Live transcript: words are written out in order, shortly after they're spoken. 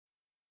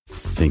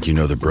Think you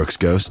know the Brooks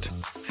Ghost?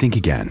 Think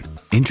again.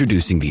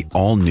 Introducing the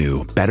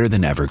all-new,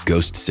 better-than-ever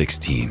Ghost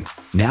 16.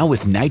 Now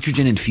with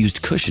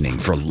nitrogen-infused cushioning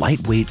for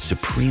lightweight,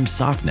 supreme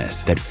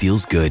softness that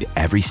feels good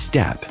every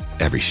step,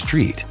 every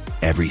street,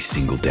 every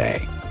single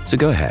day. So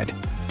go ahead,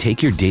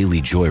 take your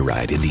daily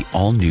joyride in the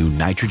all-new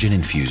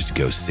nitrogen-infused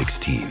Ghost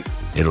 16.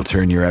 It'll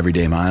turn your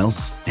everyday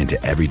miles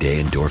into everyday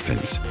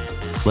endorphins.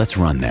 Let's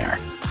run there.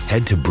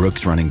 Head to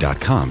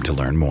brooksrunning.com to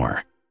learn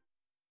more.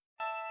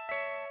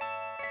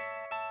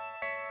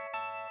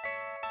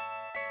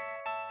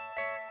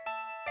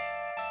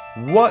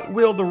 What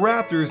will the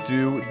Raptors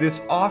do this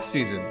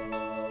offseason?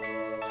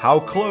 How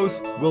close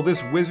will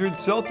this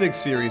Wizards-Celtics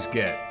series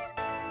get?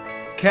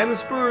 Can the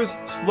Spurs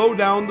slow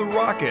down the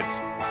Rockets?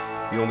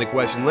 The only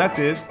question left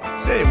is,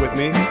 say it with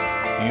me,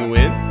 you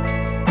in?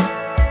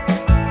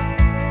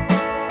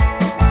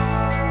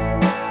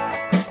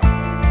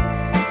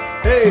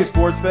 Hey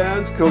sports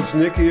fans, Coach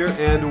Nick here,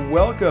 and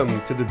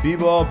welcome to the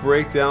B-Ball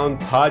Breakdown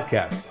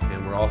Podcast.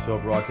 And we're also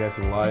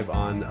broadcasting live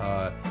on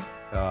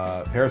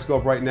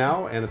Periscope right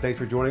now, and thanks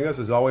for joining us.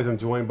 As always, I'm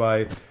joined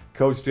by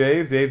Coach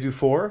Dave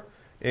Dufour,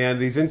 and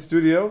he's in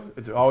studio.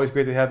 It's always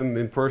great to have him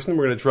in person.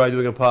 We're going to try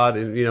doing a pod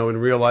in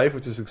real life,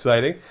 which is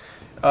exciting.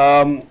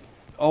 A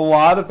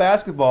lot of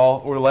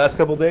basketball over the last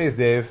couple of days,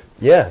 Dave.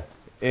 Yeah.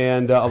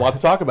 And a lot to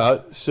talk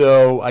about.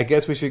 So I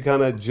guess we should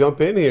kind of jump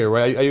in here,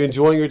 right? Are you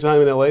enjoying your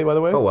time in LA, by the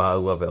way? Oh, wow. I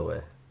love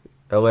LA.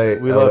 LA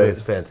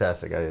is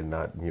fantastic. I did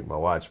not mute my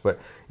watch. But,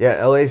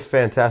 yeah, LA is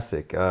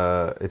fantastic.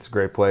 It's a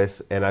great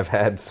place. And I've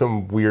had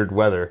some weird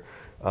weather.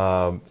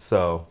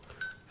 So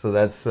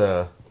that's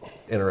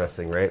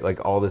interesting, right?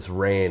 Like all this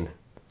rain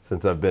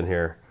since I've been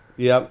here.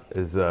 Yep.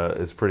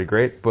 Is pretty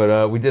great.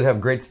 But we did have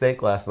great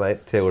steak last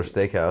night, Taylor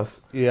Steakhouse.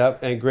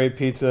 Yep, and great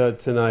pizza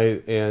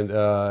tonight. And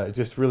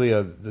just really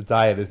the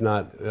diet is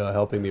not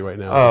helping me right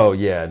now. Oh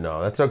yeah,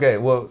 no, that's okay.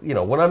 Well,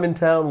 when I'm in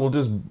town,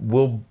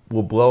 we'll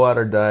blow out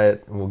our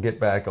diet and we'll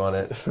get back on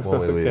it when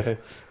we leave. Okay,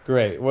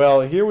 great.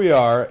 Well, here we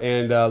are,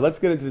 and let's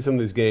get into some of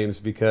these games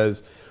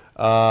because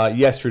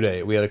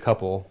yesterday we had a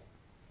couple.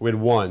 We had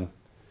one.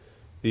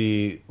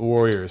 The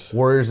Warriors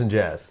and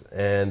Jazz,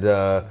 and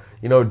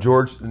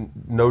George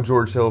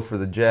Hill for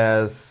the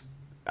Jazz.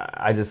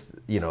 I just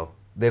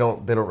they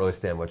don't really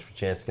stand much of a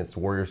chance against the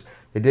Warriors.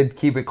 They did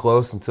keep it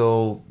close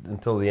until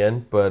the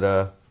end,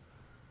 but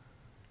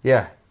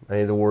yeah, I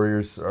mean the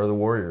Warriors are the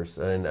Warriors,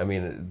 and I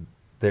mean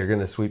they're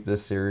going to sweep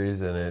this series,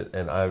 and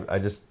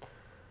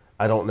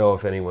I don't know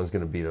if anyone's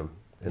going to beat them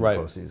in the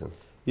postseason.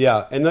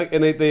 Yeah, and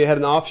they had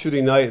an off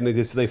shooting night, and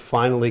they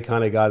finally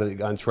kind of got it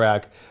on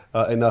track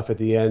enough at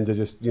the end to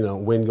just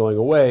win going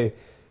away,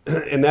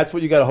 and that's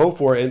what you got to hope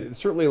for. And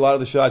certainly a lot of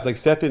the shots, like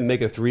Seth didn't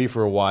make a three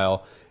for a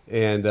while,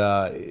 and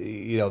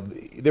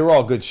they were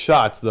all good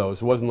shots though.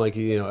 So it wasn't like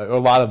a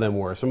lot of them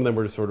were. Some of them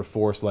were just sort of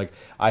forced. Like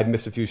I've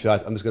missed a few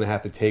shots, I'm just going to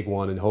have to take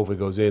one and hope it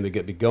goes in to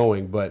get me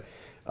going. But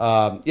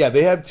yeah,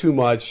 they have too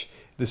much.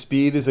 The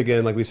speed is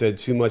again, like we said,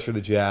 too much for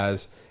the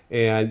Jazz.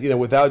 And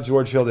without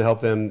George Hill to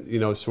help them,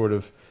 sort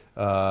of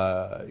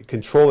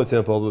control the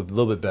tempo a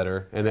little bit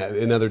better, and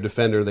another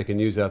defender they can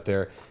use out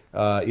there.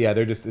 Yeah,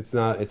 it's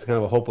kind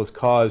of a hopeless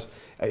cause.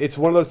 It's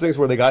one of those things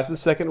where they got to the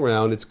second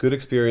round. It's good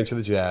experience for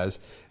the Jazz.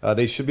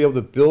 They should be able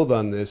to build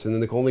on this. And then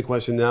the only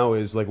question now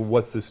is like,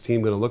 what's this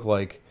team going to look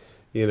like,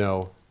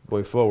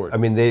 going forward? I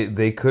mean,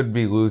 they could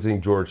be losing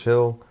George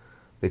Hill.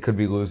 They could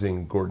be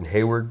losing Gordon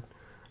Hayward.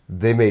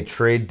 They may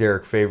trade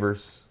Derek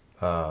Favors.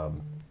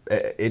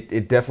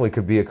 It definitely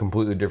could be a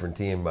completely different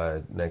team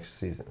by next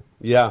season.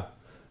 Yeah,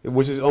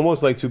 which is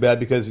almost like too bad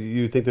because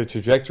you think their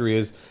trajectory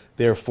is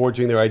they're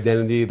forging their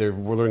identity, they're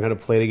learning how to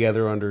play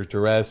together under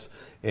duress,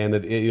 and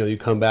that you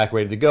come back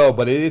ready to go.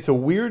 But it's a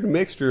weird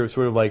mixture of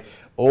sort of like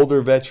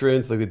older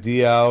veterans like the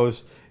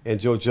Diaws and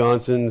Joe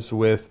Johnsons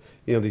with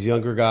these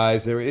younger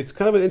guys. It's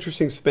kind of an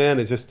interesting span.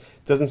 It just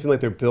doesn't seem like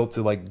they're built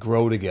to like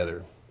grow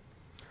together.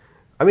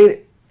 I mean,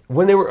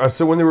 when they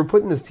were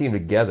putting this team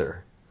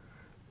together,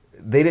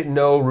 they didn't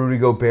know Rudy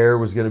Gobert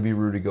was going to be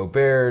Rudy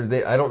Gobert.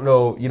 I don't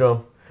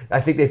know, I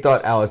think they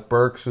thought Alec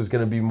Burks was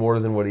going to be more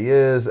than what he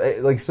is.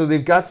 So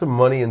they've got some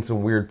money in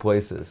some weird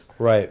places.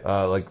 Right.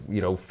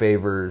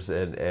 Favors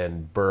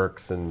and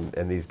Burks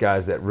and these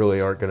guys that really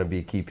aren't going to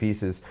be key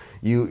pieces.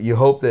 You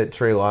hope that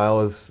Trey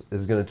Lyle is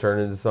going to turn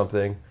into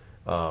something.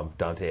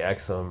 Dante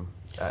Exum.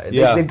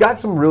 They've got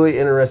some really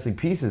interesting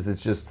pieces.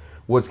 It's just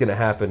what's going to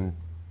happen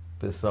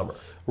this summer.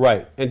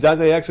 Right. And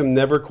Dante Exum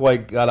never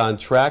quite got on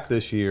track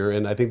this year,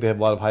 and I think they have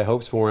a lot of high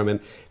hopes for him.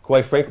 And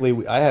quite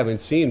frankly, I haven't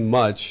seen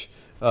much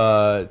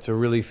to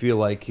really feel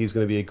like he's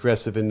going to be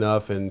aggressive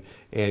enough and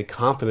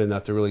confident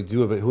enough to really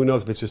do it. But who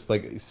knows if it's just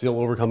like still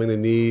overcoming the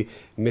knee,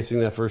 missing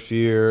that first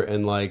year,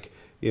 and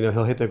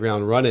he'll hit the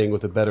ground running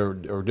with a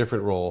better or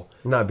different role.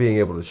 Not being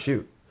able to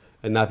shoot.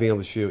 And not being able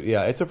to shoot.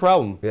 Yeah, it's a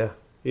problem. Yeah.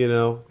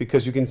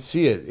 Because you can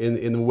see it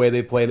in the way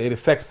they play, and it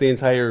affects the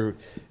entire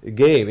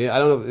game. I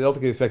don't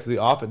think it affects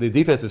the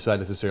defensive side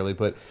necessarily,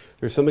 but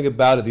there's something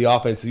about it, the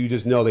offense, that you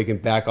just know they can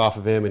back off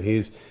of him, and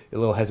he's a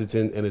little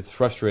hesitant, and it's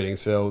frustrating.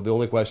 So the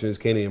only question is,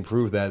 can he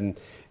improve that? And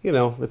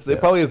it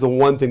probably is the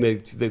one thing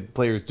that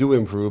players do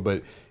improve,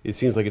 but it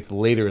seems like it's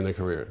later in their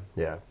career.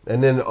 Yeah,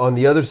 and then on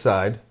the other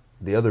side,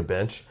 the other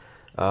bench,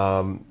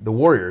 the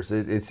Warriors.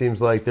 It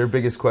seems like their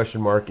biggest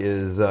question mark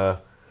is,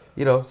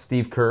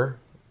 Steve Kerr.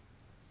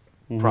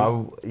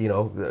 Probably,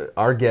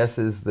 our guess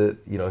is that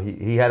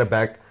he had a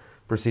back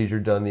procedure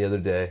done the other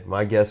day.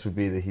 My guess would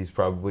be that he's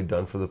probably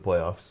done for the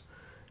playoffs,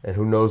 and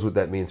who knows what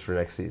that means for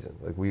next season.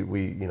 Like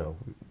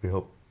we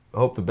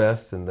hope the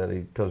best, and that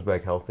he comes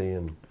back healthy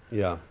and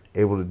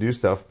able to do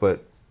stuff.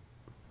 But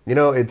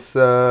it's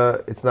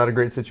not a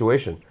great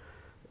situation,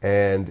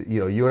 and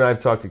you and I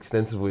have talked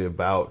extensively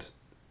about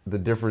the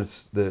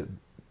difference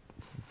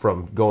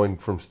from going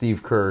from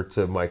Steve Kerr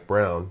to Mike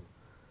Brown.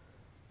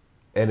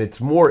 And it's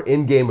more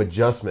in-game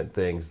adjustment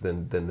things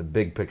than the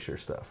big picture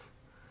stuff.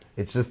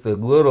 It's just the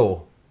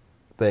little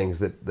things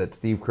that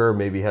Steve Kerr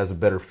maybe has a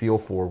better feel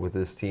for with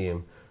this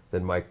team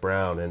than Mike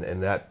Brown,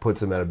 and that puts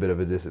him at a bit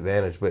of a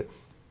disadvantage. But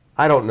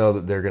I don't know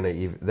that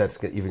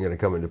that's even going to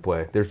come into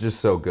play. They're just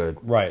so good.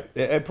 Right.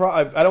 I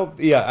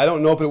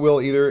don't know if it will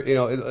either.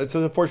 It's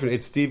unfortunate.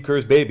 It's Steve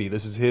Kerr's baby.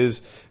 This is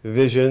his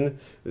vision.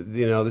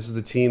 This is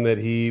the team that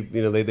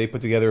they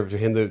put together for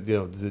him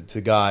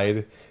to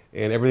guide.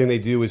 And everything they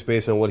do is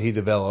based on what he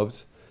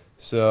developed.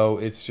 So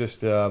it's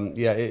just,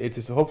 it's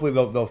just hopefully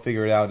they'll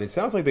figure it out. It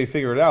sounds like they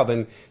figure it out,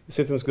 then the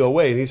symptoms go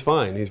away, and he's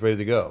fine. He's ready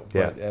to go.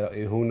 Yeah. But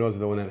who knows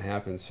when that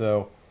happens.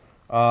 So,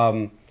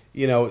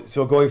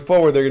 so going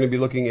forward, they're going to be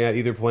looking at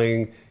either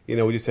playing,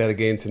 we just had a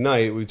game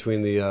tonight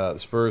between the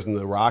Spurs and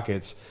the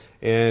Rockets.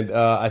 And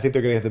I think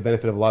they're going to have the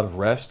benefit of a lot of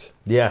rest.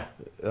 Yeah.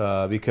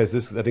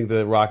 Because I think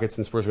the Rockets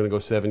and Spurs are going to go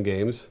 7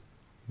 games.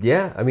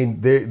 Yeah. I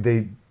mean,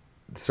 they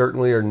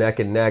certainly are neck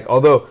and neck,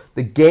 although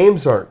the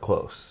games aren't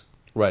close.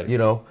 Right.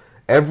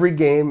 Every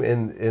game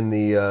in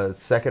the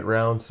second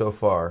round so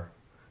far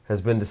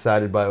has been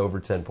decided by over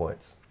 10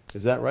 points.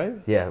 Is that right?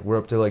 Yeah, we're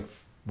up to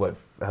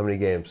how many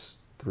games?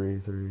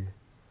 3,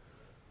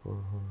 4.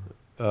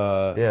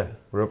 Yeah,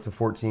 we're up to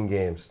 14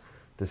 games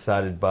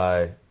decided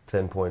by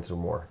 10 points or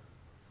more.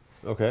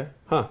 Okay.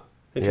 Huh.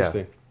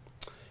 Interesting. Yeah.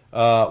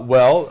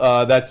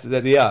 That's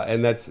that. Yeah,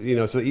 and that's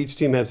so each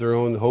team has their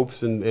own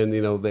hopes, and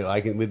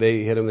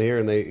they hit them here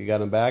and they got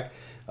them back.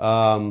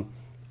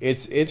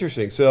 It's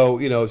interesting. So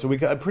so we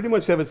pretty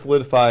much have it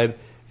solidified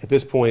at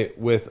this point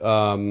with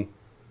with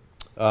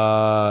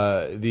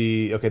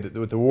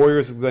the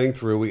Warriors getting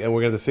through, and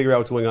we're going to figure out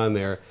what's going on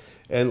there.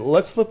 And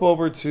let's flip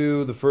over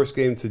to the first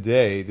game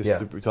today, just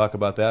to talk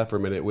about that for a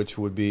minute, which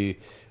would be.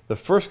 The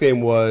first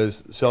game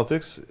was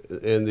Celtics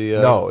in the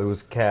no, it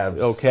was Cavs.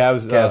 Oh,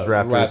 Cavs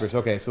Raptors.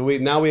 Okay, so we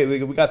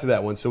got to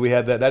that one. So we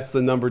had that. That's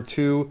the number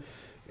 2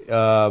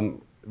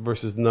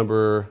 versus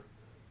number.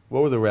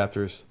 What were the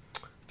Raptors?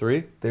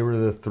 3. They were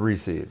the 3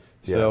 seed.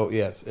 So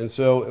yes, and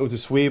so it was a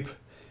sweep,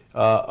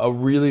 a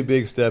really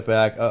big step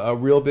back, a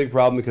real big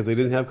problem because they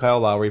didn't have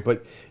Kyle Lowry.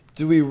 But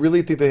do we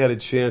really think they had a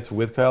chance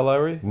with Kyle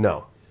Lowry?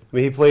 No. I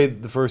mean, he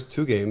played the first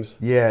 2 games.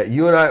 Yeah,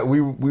 you and I, we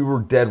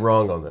were dead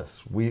wrong on this.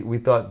 We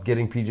thought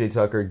getting P.J.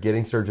 Tucker,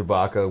 getting Serge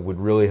Ibaka would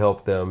really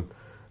help them,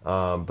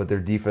 but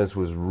their defense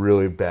was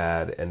really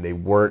bad, and they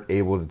weren't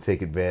able to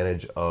take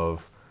advantage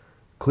of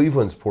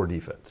Cleveland's poor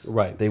defense.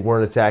 Right. They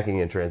weren't attacking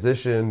in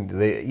transition.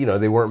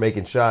 They weren't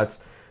making shots,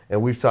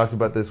 and we've talked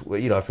about this.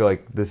 I feel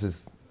like this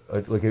is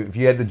like if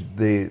you had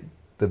the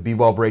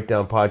B-Ball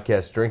Breakdown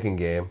podcast drinking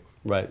game.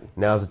 Right.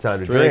 Now's the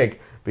time to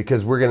drink.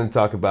 Because we're going to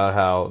talk about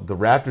how the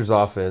Raptors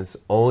offense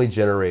only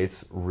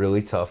generates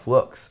really tough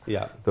looks.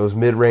 Yeah. Those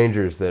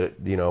mid-rangers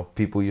that,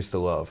 people used to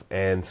love.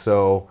 And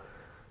so,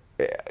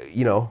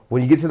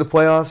 when you get to the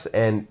playoffs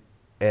and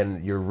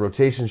your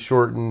rotation's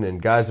shortened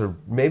and guys are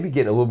maybe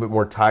getting a little bit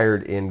more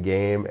tired in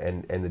game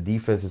and the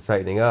defense is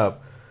tightening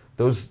up,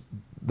 those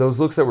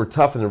looks that were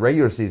tough in the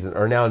regular season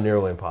are now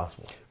nearly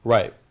impossible.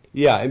 Right.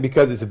 Yeah, and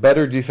because it's a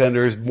better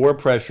defenders, more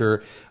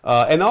pressure.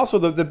 And also,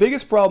 the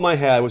biggest problem I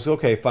had was,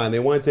 okay, fine, they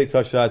want to take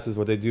tough shots. This is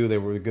what they do. They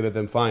were good at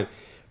them, fine.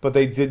 But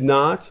they did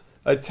not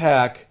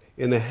attack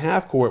in the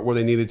half court where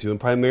they needed to, and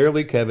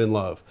primarily Kevin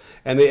Love.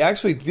 And they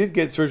actually did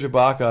get Serge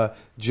Ibaka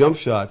jump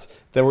shots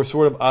that were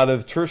sort of out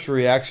of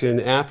tertiary action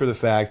after the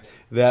fact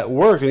that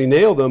worked, and he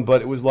nailed them,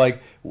 but it was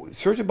like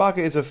Serge Ibaka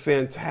is a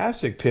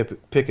fantastic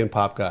pick and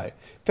pop guy.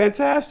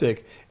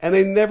 Fantastic. And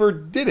they never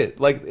did it.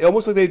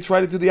 Almost like they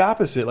tried to do the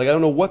opposite. I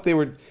don't know what they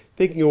were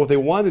thinking or what they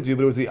wanted to do,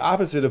 but it was the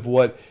opposite of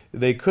what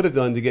they could have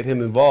done to get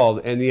him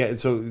involved. And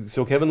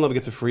so Kevin Love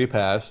gets a free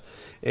pass,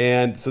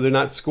 and so they're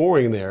not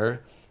scoring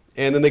there.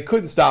 And then they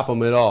couldn't stop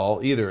him at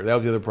all either. That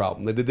was the other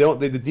problem.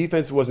 The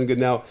defense wasn't good.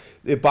 Now,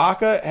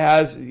 Ibaka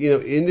has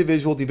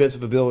individual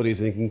defensive abilities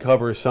and he can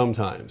cover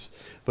sometimes,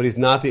 but he's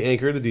not the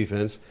anchor of the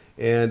defense.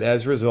 And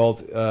as a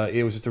result,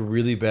 it was just a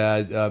really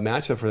bad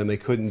matchup for them. They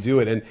couldn't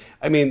do it. And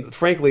I mean,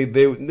 frankly,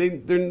 they were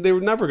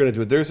never going to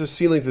do it. There's a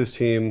ceiling to this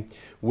team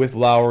with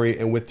Lowry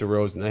and with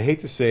DeRozan. I hate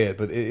to say it,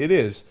 but it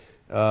is,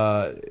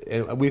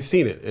 and we've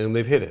seen it and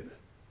they've hit it.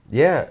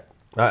 Yeah,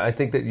 I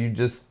think that you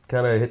just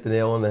kind of hit the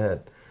nail on the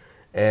head.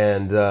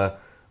 And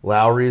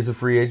Lowry is a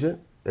free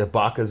agent.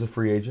 Ibaka's a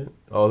free agent,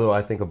 although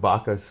I think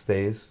Ibaka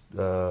stays.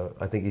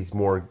 I think he's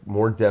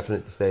more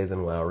definite to stay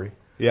than Lowry.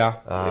 Yeah,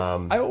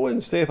 I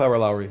wouldn't stay if I were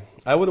Lowry.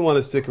 I wouldn't want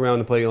to stick around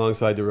and play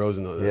alongside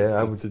DeRozan, though.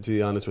 Yeah, to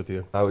be honest with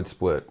you, I would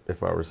split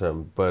if I was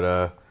him.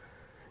 But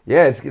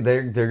yeah,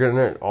 they're going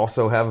to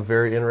also have a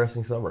very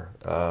interesting summer.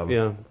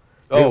 Yeah.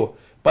 Oh,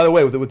 by the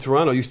way, with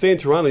Toronto, you stay in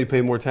Toronto, you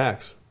pay more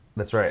tax.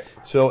 That's right.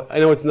 So I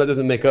know that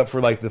doesn't make up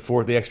for like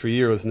the extra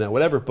year or this and that,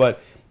 whatever,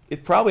 but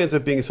it probably ends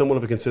up being somewhat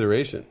of a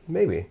consideration.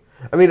 Maybe.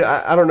 I mean,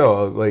 I don't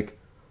know. Like,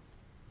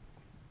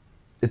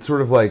 it's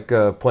sort of like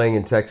playing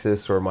in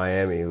Texas or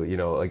Miami. You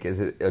know, like, is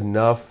it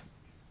enough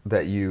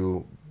that are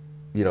you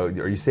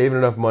saving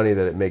enough money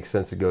that it makes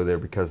sense to go there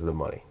because of the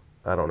money?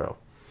 I don't know.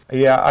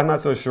 Yeah, I'm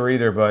not so sure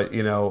either, but,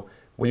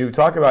 when you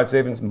talk about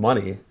saving some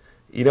money,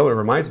 you know what it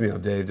reminds me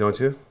of, Dave, don't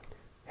you?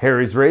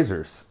 Harry's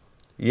Razors.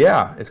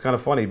 Yeah, it's kind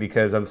of funny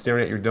because I'm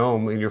staring at your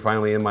dome and you're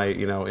finally in my,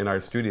 in our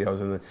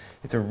studios, and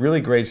it's a really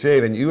great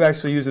shave, and you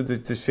actually use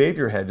it to shave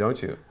your head,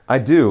 don't you? I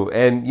do,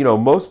 and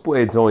most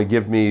blades only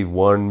give me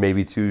 1,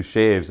 maybe 2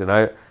 shaves, and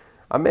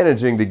I'm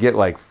managing to get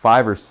like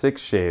 5 or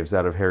 6 shaves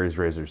out of Harry's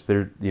Razors.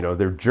 They're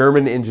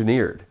German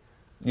engineered.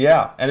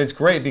 Yeah, and it's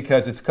great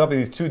because it's a company.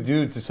 These 2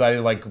 dudes decided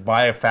to like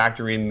buy a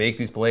factory and make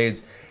these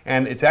blades,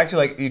 and it's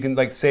actually like you can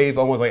like save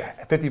almost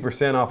like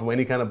 50% off of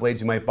any kind of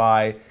blades you might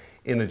buy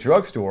in the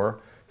drugstore.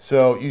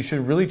 So you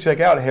should really check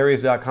out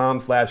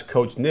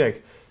harrys.com/Coach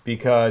Nick,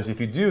 because if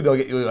you do, they'll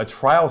get you a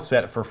trial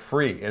set for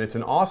free. And it's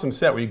an awesome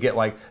set where you get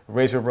like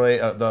razor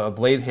blade, the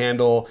blade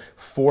handle,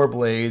 4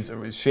 blades,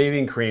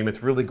 shaving cream.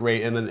 It's really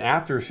great. And then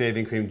after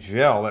shaving cream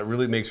gel that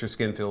really makes your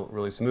skin feel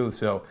really smooth.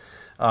 So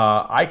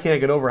I can't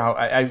get over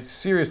I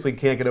seriously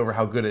can't get over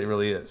how good it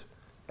really is.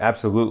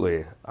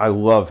 Absolutely. I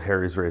love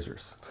Harry's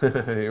Razors.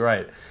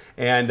 Right.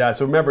 And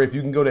so remember, if you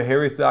can go to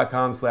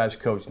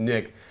harrys.com/Coach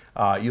Nick,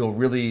 you'll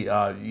really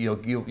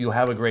you'll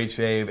have a great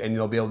shave, and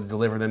you'll be able to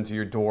deliver them to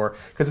your door.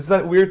 Because it's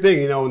that weird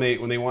thing,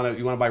 when you want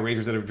to buy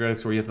razors at a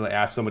drugstore, you have to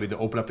ask somebody to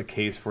open up the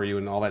case for you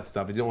and all that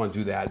stuff. You don't want to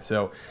do that,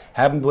 so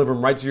have them deliver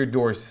them right to your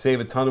door.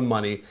 Save a ton of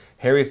money.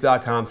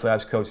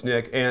 harrys.com/Coach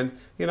Nick, and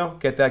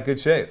get that good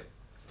shave.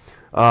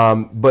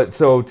 But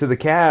so to the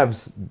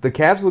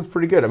Cavs look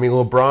pretty good. I mean,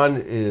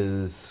 LeBron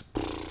is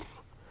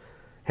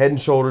head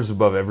and shoulders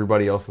above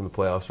everybody else in the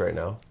playoffs right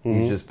now. Mm-hmm.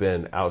 He's just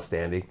been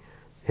outstanding,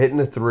 hitting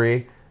the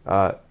 3.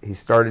 He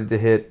started to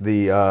hit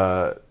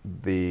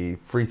the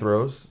free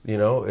throws,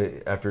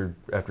 after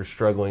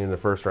struggling in the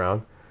first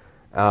round.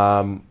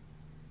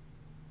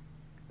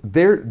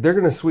 They're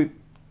going to sweep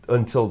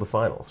until the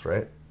finals,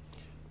 right?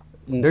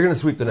 They're going to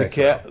sweep the next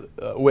round.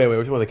 Wait, we're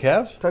talking about the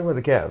Cavs? Talking about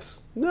the Cavs.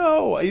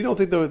 No, you don't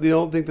think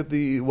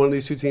that one of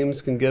these 2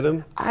 teams can get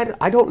him?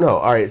 I don't know.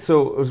 All right,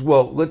 so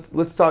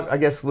let's talk. I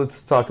guess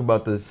let's talk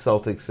about the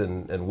Celtics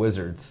and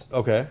Wizards.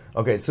 Okay.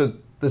 Okay, so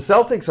the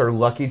Celtics are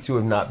lucky to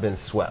have not been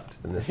swept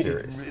in this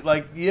series.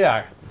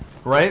 Yeah,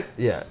 right?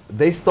 Yeah,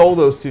 they stole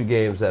those 2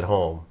 games at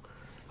home,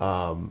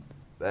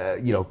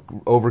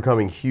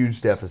 overcoming huge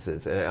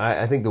deficits. And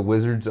I think the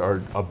Wizards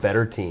are a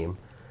better team,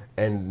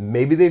 and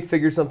maybe they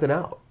figured something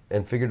out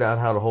and figured out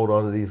how to hold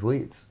on to these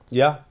leads.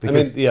 Yeah,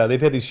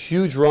 they've had these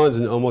huge runs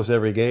in almost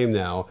every game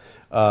now,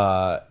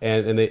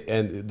 and they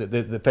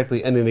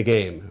effectively ending the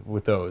game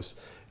with those.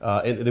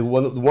 And the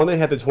one they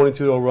had the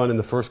 22-0 run in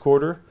the first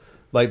quarter.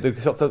 Like the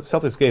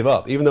Celtics gave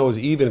up, even though it was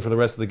even for the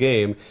rest of the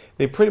game.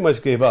 They pretty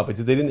much gave up.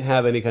 They didn't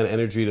have any kind of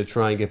energy to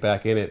try and get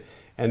back in it.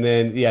 And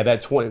then,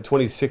 that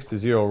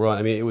 26-0 run,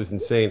 I mean, it was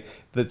insane.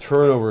 The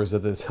turnovers that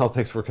the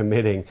Celtics were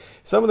committing,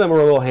 some of them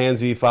were a little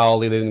handsy, foul,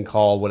 they didn't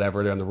call,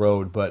 whatever, they're on the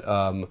road, but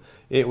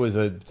it was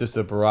just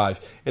a barrage.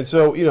 And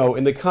so,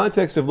 in the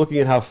context of looking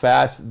at how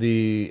fast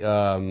the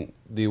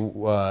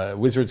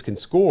Wizards can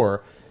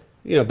score,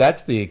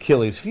 that's the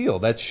Achilles heel.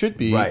 That should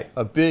be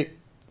a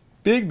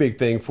big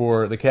thing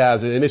for the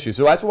Cavs, an issue.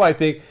 So that's why I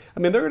think,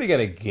 they're going to get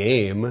a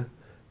game.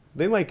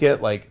 They might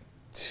get,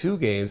 2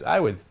 games, I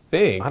would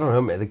think. I don't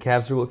know, man. The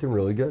Cavs are looking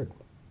really good.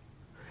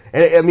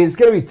 And, it's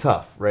going to be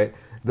tough, right?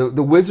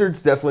 The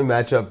Wizards definitely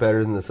match up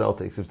better than the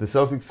Celtics. If the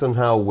Celtics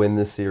somehow win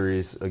this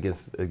series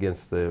against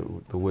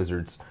the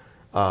Wizards,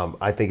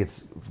 I think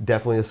it's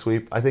definitely a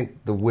sweep. I think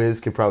the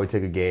Wiz could probably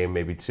take a game,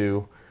 maybe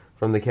 2,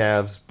 from the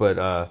Cavs. But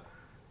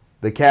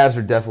the Cavs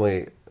are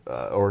definitely,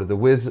 or the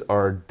Wiz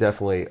are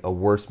definitely a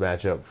worse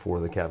matchup for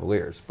the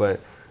Cavaliers. But,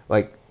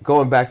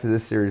 going back to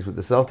this series with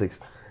the Celtics,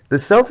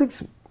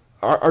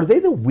 are they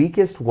the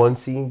weakest 1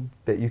 seed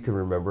that you can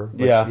remember?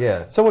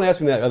 Yeah. Someone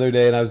asked me that the other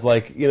day, and I was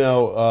like,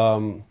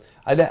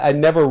 I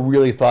never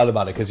really thought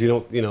about it because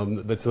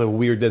that's a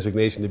weird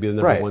designation to be the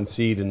number 1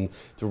 seed and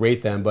to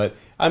rate them. But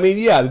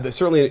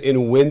certainly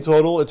in win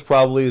total, it's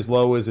probably as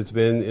low as it's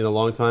been in a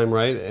long time,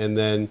 right? And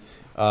then,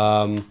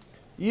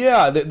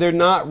 they're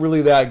not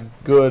really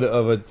that good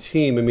of a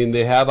team.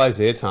 They have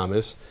Isaiah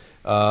Thomas,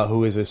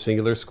 who is a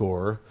singular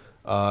scorer.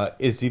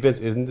 His defense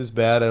isn't as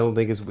bad, I don't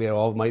think, as we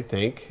all might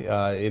think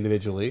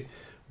individually.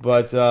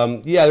 But,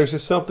 there's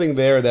just something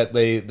there that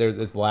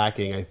that's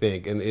lacking, I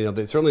think. And,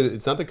 certainly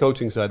it's not the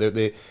coaching side.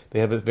 They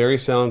have a very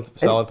solid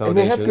foundation. And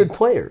they have good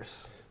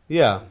players.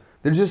 Yeah.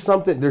 There's just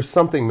something. There's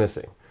something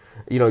missing.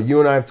 You know, you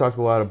and I have talked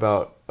a lot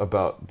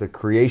about the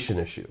creation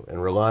issue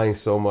and relying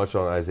so much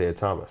on Isaiah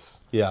Thomas.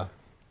 Yeah.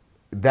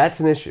 That's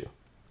an issue.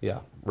 Yeah.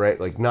 Right?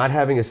 Like not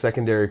having a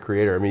secondary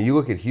creator. I mean, you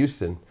look at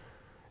Houston,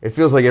 it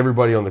feels like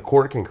everybody on the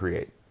court can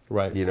create.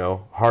 Right. You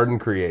know, Harden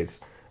creates.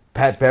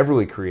 Pat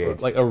Beverly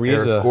creates. Like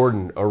Ariza. Eric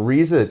Gordon.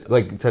 Ariza,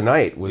 like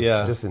tonight, was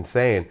just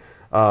insane.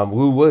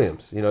 Lou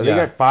Williams. You know, they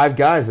got 5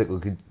 guys that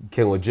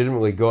can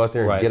legitimately go out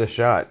there and get a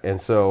shot. And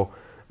so,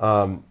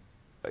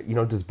 you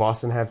know, does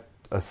Boston have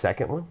a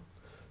second one?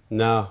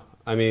 No.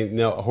 I mean,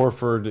 no,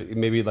 Horford,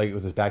 maybe like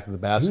with his back to the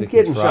basket. He's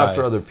getting shots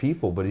for other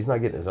people, but he's not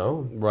getting his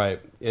own.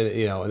 Right. And,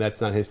 you know, and that's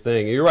not his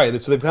thing. You're right.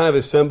 So they've kind of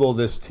assembled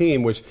this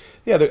team, which,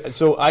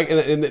 so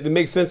and it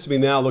makes sense to me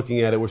now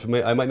looking at it, which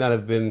I might not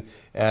have been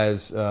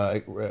as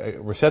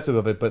receptive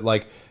of it, but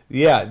like,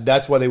 yeah,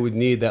 that's why they would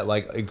need that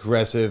like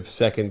aggressive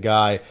second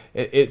guy.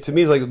 It to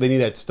me, it's like they need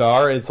that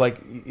star, and it's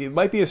like it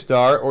might be a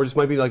star, or just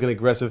might be like an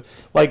aggressive.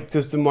 Like,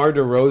 does DeMar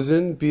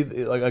DeRozan be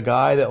like a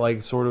guy that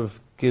like sort of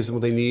gives them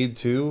what they need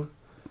too?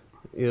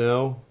 You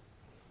know,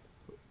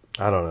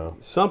 I don't know.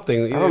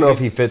 Something. I don't know if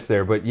he fits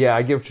there, but yeah,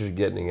 I get what you're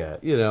getting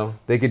at. You know,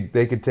 they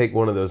could take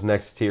one of those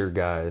next tier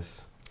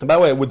guys. And by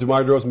the way, would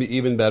DeMar DeRozan be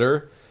even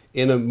better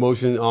in a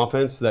motion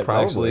offense that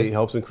actually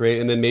helps him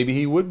create? And then maybe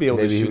he would be able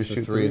to shoot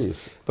some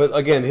threes. But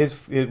again,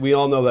 we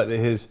all know that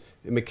his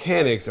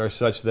mechanics are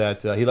such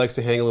that he likes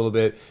to hang a little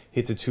bit,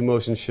 hits a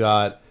 2-motion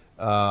shot.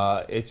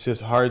 It's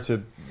just hard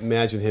to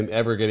imagine him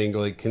ever getting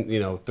like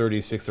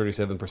 36,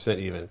 37%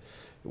 even.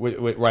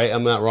 Right,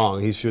 I'm not wrong.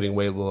 He's shooting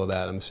way below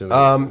that, I'm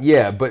assuming.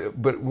 Yeah,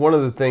 but one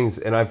of the things,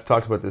 and I've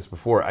talked about this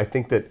before, I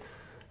think that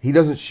he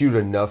doesn't shoot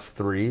enough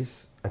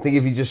threes. I think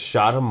if he just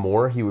shot them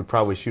more, he would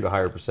probably shoot a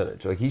higher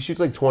percentage. Like he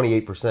shoots like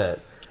 28%,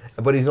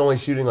 but he's only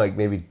shooting like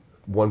maybe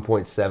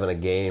 1.7 a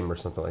game or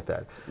something like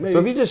that. Maybe. So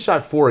if he just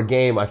shot 4 a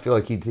game, I feel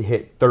like he'd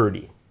hit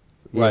 30.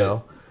 You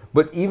know?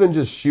 But even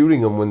just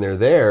shooting them when they're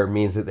there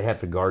means that they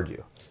have to guard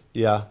you.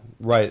 Yeah,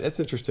 right.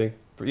 That's interesting.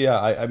 Yeah,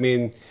 I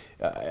mean,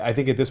 I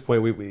think at this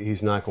point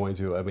he's not going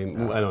to. I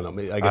mean, I don't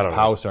know. I guess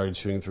Powell started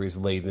shooting threes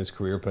late in his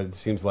career, but it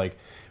seems like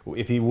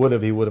if he would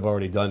have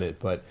already done it.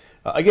 But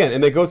again,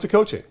 and it goes to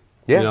coaching.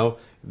 Yeah. You know,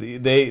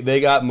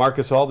 they got Marc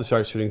Gasol to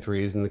start shooting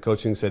threes, and the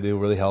coaching said they will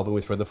really help, and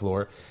we spread the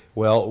floor.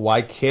 Well,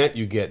 why can't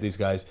you get these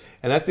guys?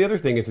 And that's the other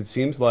thing is it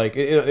seems like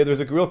there's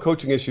a real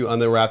coaching issue on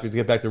the Raptors. To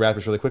get back to the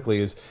Raptors really quickly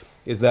is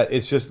that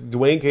it's just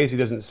Dwayne Casey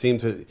doesn't seem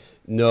to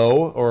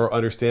know or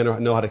understand or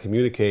know how to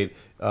communicate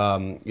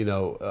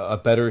a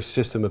better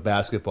system of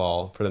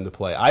basketball for them to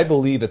play. I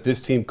believe that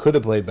this team could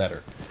have played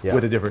better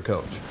with a different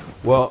coach.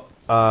 Well,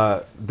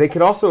 they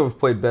could also have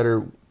played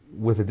better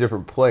with a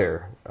different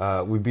player.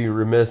 We'd be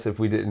remiss if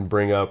we didn't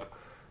bring up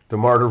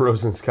DeMar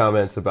DeRozan's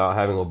comments about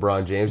having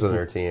LeBron James on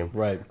their team.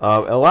 Right.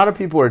 A lot of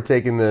people are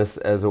taking this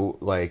as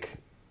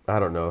I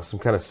don't know, some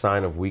kind of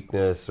sign of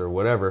weakness or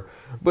whatever.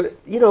 But,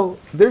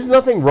 there's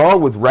nothing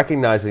wrong with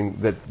recognizing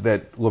that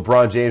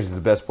LeBron James is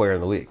the best player in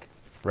the league,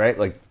 right?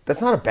 Like,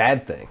 that's not a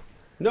bad thing.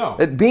 No.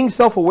 Being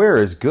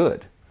self-aware is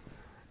good.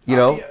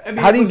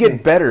 How do you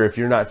get better if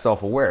you're not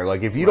self-aware?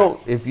 Like, if you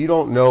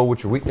don't know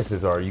what your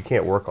weaknesses are, you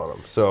can't work on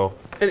them. So,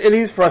 and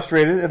he's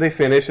frustrated, and they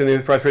finish, and they're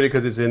frustrated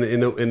because it's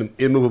an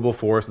immovable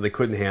force that they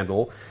couldn't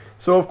handle.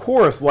 So of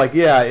course,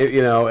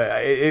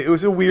 it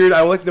was a weird.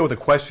 I would like to know what the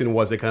question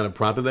was that kind of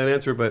prompted that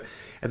answer, but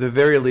at the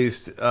very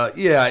least,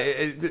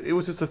 it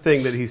was just a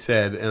thing that he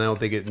said, and I don't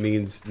think it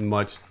means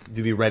much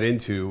to be read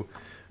into.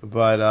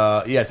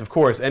 But yes, of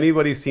course,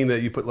 anybody's team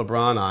that you put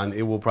LeBron on,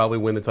 it will probably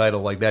win the title.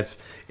 Like that's,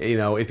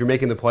 if you're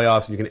making the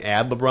playoffs and you can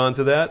add LeBron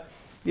to that,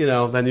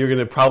 then you're going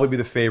to probably be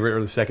the favorite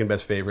or the second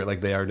best favorite,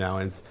 like they are now.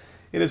 And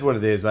it is what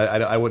it is.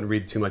 I wouldn't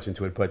read too much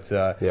into it, but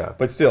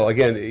But still,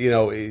 again,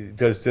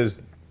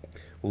 does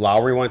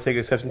Lowry want to take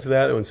exception to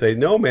that and say,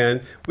 no,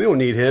 man, we don't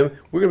need him.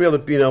 We're going to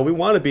be able to, we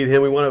want to beat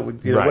him. We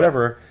want to,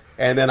 whatever.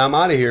 And then I'm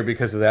out of here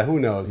because of that. Who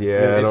knows? It's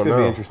going to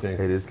be interesting.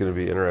 It is going to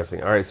be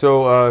interesting. All right,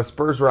 so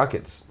Spurs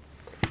Rockets,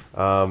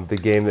 the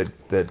game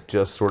that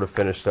just sort of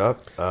finished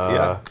up.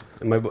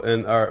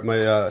 And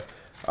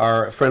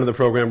our friend of the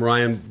program,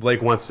 Ryan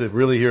Blake, wants to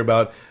really hear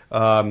about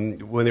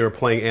when they were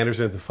playing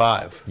Anderson at the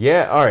 5.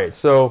 Yeah. All right.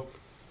 So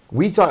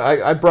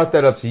I brought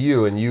that up to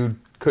you, and you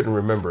couldn't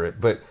remember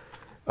it, but.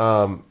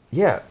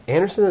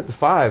 Anderson at the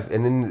 5,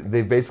 and then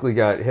they basically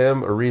got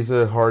him,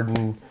 Ariza,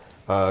 Harden,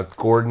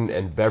 Gordon,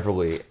 and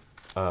Beverly,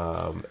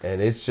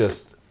 and it's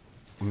just,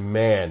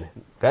 man,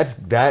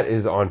 that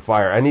is on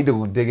fire. I need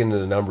to dig into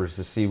the numbers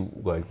to see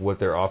what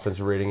their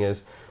offensive rating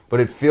is,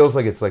 but it feels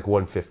like it's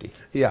 150.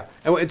 Yeah,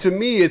 and to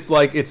me, it's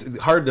it's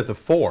Harden at the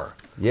 4.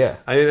 Yeah,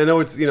 I know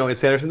it's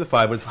it's Anderson at the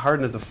 5, but it's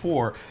Harden at the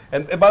 4.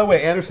 And by the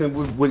way,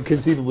 Anderson would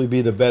conceivably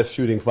be the best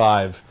shooting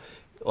 5.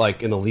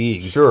 In the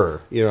league,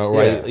 sure, right?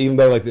 Yeah. Even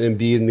better, the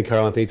Embiid and the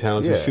Karl Anthony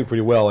Towns who shoot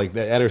pretty well.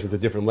 Anderson's a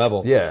different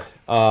level. Yeah,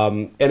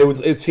 and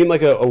it seemed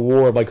like a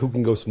war of who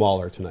can go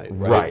smaller tonight,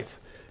 right?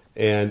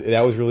 And that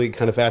was really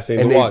kind of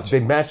fascinating to watch. They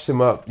matched him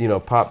up.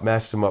 Pop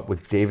matched him up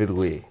with David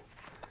Lee,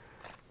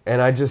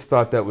 and I just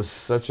thought that was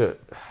such a.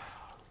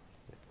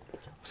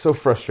 so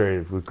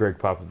frustrated with Greg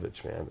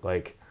Popovich, man.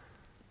 Like,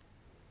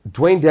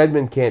 Dwayne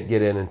Dedman can't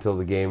get in until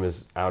the game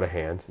is out of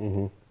hand.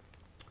 Mm-hmm.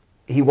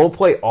 He won't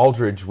play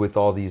Aldridge with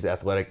all these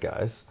athletic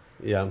guys.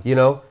 Yeah. You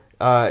know,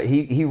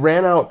 he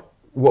ran out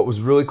what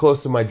was really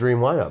close to my dream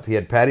lineup. He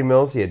had Patty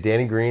Mills, he had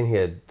Danny Green, he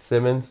had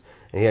Simmons,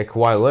 and he had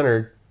Kawhi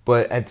Leonard.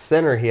 But at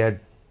center, he had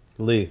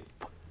Lee.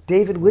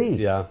 David Lee.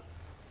 Yeah.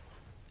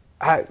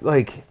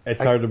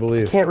 It's hard to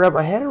believe. I can't wrap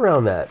my head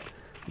around that.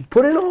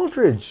 Put in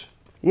Aldridge,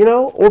 you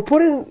know, or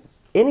put in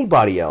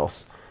anybody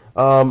else.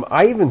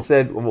 I even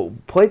said, well,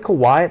 play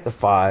Kawhi at the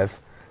 5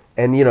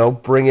 and, you know,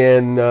 bring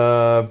in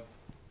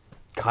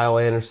Kyle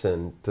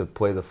Anderson to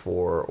play the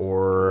 4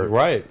 or,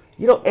 Right.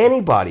 you know,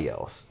 anybody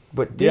else.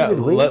 But David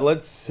Lee.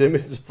 Let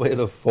Simmons play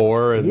the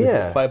 4 and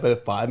play by the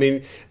 5. I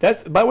mean,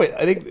 that's, by the way,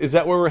 I think, is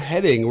that where we're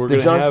heading? We're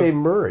going to have DeJounte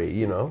Murray,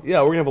 you know. Yeah,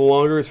 we're going to have a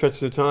longer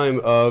stretch of time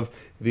of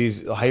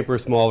these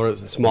smaller and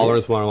smaller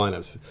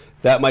lineups.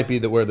 That might be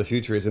where the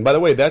future is. And by the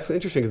way, that's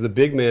interesting because the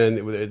big man,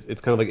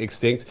 it's kind of like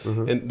extinct.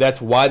 Mm-hmm. And that's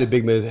why the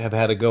big men have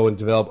had to go and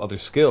develop other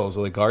skills,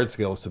 like guard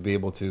skills, to be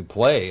able to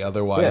play.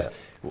 Otherwise,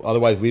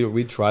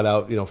 we'd trot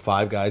out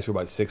 5 guys who are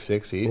about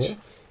 6'6" each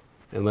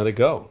and let it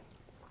go.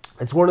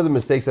 It's one of the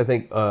mistakes I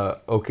think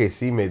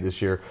OKC made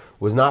this year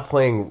was not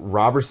playing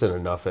Robertson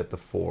enough at the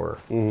 4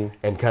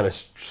 and kind of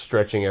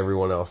stretching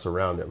everyone else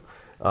around him.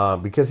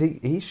 Because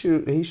he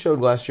showed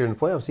last year in the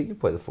playoffs he could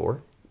play the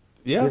 4.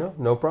 Yeah, you know,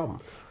 no problem.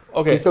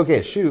 Okay, he still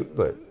can't shoot,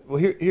 but well,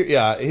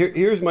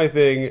 here's my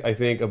thing. I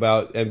think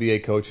about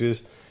NBA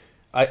coaches.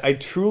 I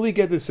truly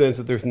get the sense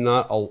that there's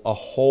not a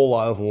whole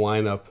lot of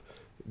lineup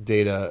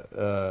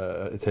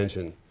data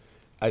attention.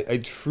 I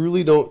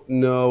truly don't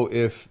know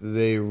if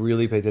they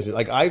really pay attention.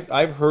 Like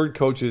I've heard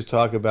coaches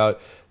talk about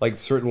like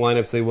certain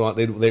lineups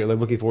they're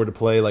looking forward to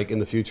play like in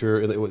the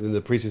future in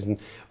the preseason.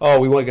 Oh,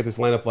 we want to get this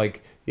lineup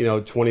like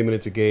 20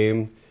 minutes a game,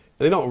 and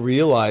they don't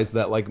realize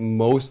that like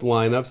most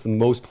lineups, the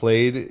most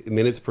played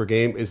minutes per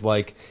game is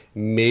like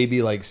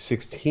maybe like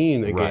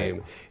 16 a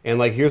game. And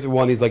like here's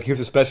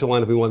a special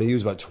lineup we want to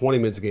use about 20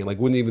 minutes a game. Like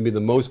wouldn't even be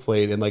the most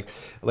played, and like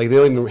they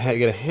don't even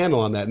get a handle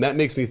on that. And that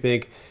makes me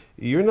think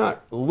you're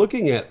not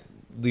looking at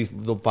the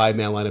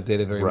 5-man lineup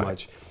data very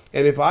much.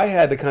 And if I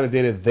had the kind of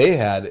data they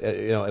had,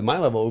 at my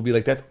level, it would be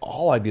like that's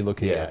all I'd be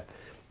looking at.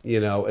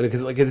 And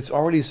because it's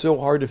already so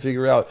hard to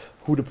figure out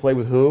who to play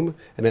with whom,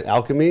 and then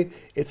alchemy.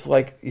 It's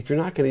like if you're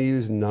not going to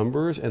use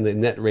numbers and the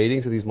net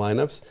ratings of these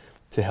lineups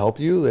to help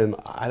you, then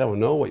I don't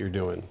know what you're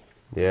doing.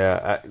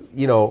 Yeah,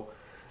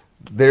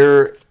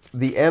 the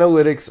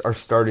analytics are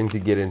starting to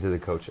get into the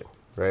coaching,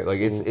 right? Like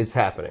it's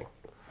happening.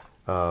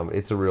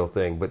 It's a real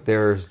thing, but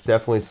there's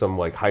definitely some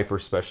like hyper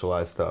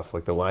specialized stuff,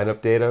 like the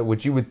lineup data,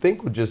 which you would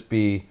think would just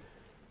be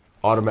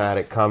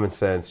automatic, common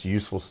sense,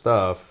 useful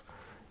stuff.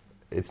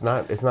 It's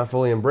not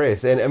fully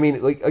embraced. And I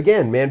mean, like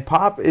again, man,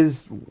 Pop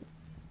is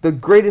the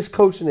greatest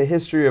coach in the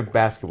history of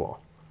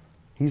basketball.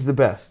 He's the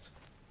best.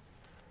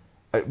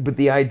 But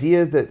the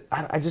idea that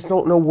I just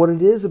don't know what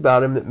it is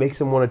about him that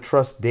makes him want to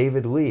trust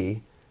David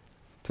Lee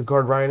to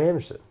guard Ryan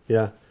Anderson.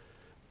 Yeah.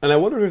 And I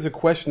wonder if there's a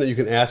question that you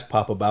can ask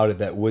Pop about it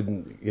that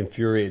wouldn't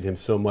infuriate him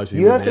so much.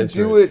 You have to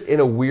do it in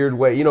a weird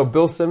way.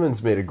 Bill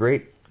Simmons made a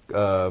great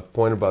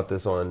point about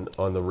this on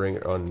the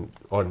Ring on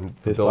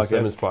the Bill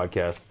Simmons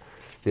podcast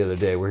the other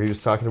day, where he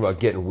was talking about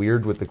getting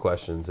weird with the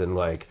questions and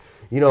like,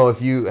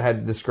 if you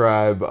had to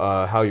describe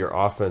how your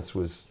offense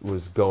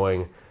was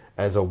going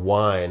as a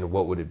wine,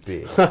 what would it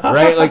be?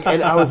 Right? Like,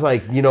 and I was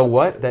like, you know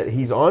what? That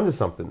he's onto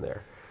something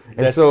there. And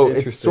that's so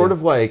it's sort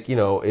of like,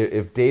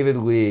 if David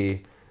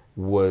Lee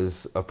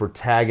was a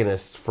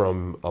protagonist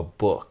from a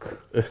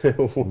book,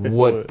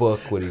 what book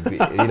would he be?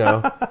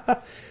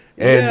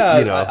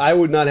 And, I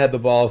would not have the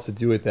balls to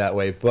do it that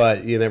way,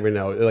 but you never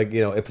know. Like,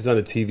 if it's on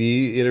a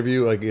TV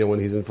interview, like, when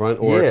he's in front,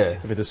 or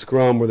if it's a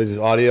scrum where there's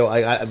just audio,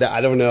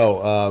 I don't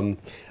know.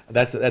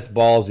 That's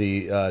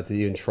ballsy to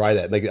even try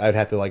that. Like, I'd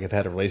have to have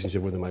had a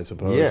relationship with him, I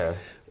suppose. Yeah.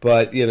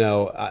 But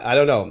I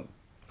don't know.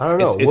 I don't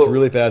know. It's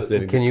really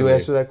fascinating. Can you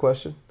answer that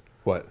question?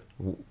 What?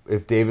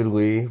 If David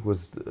Lee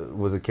was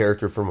a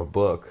character from a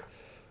book,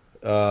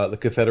 the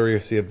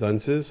Confederacy of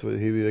Dunces, would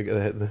he be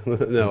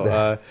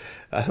no?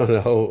 I don't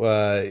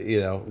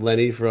know.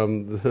 Lenny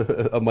from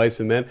Of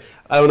Mice and Men.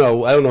 I don't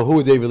know. Who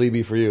would David Lee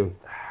be for you?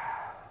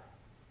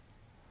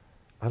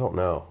 I don't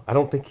know. I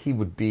don't think he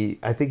would be.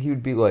 I think he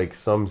would be like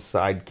some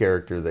side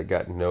character that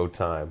got no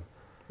time.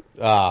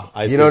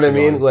 I see you know what I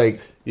mean? Going.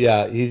 Like,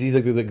 yeah, he's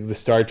like the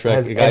Star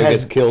Trek guy who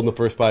gets killed in the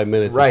first 5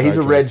 minutes. Right, he's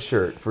a red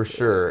shirt for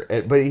sure,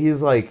 but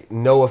he's like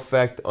no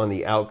effect on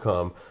the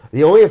outcome.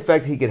 The only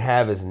effect he could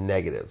have is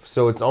negative.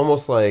 So it's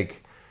almost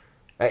like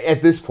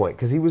at this point,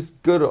 because he was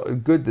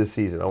good this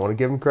season. I want to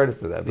give him credit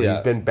for that, but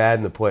he's been bad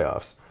in the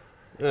playoffs.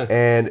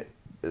 And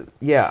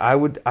I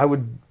would.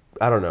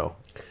 I don't know.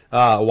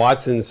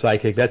 Watson's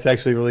sidekick. That's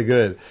actually really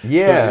good.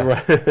 Yeah.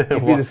 So, he'd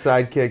be the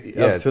sidekick.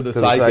 Yeah, to the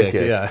sidekick.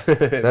 Yeah.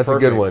 That's a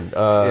good one.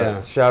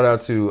 Shout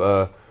out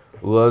to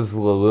Luz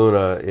La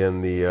Luna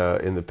in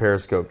the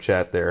Periscope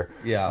chat there.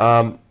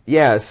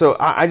 Yeah. So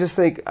I just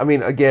think,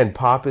 again,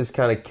 Pop is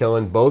kind of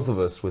killing both of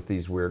us with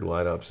these weird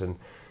lineups. And,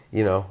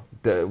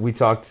 we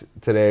talked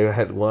today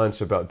at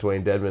lunch about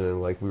Dwayne Dedman,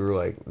 and like we were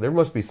like, there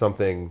must be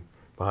something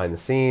behind the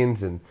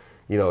scenes, and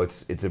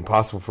it's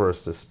impossible for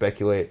us to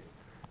speculate.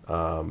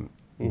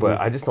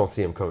 But I just don't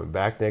see him coming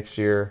back next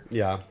year.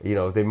 Yeah.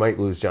 They might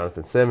lose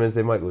Jonathan Simmons.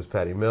 They might lose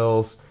Patty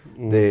Mills.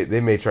 They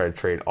may try to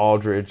trade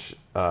Aldridge.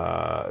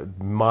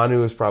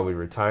 Manu is probably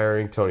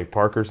retiring. Tony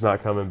Parker's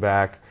not coming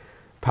back.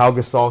 Pau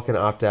Gasol can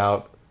opt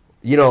out.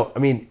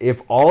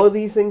 If all of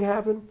these things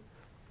happen,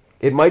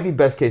 it might be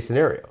best case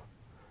scenario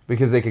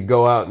because they could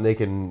go out and they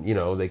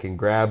can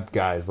grab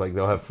guys, like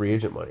they'll have free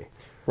agent money.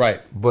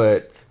 Right.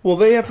 But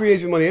they have free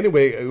agent money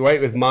anyway,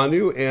 right? With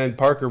Manu and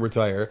Parker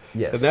retire.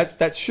 Yes. And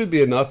that should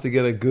be enough to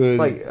get a good.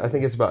 I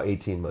think it's about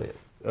 $18 million.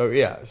 Oh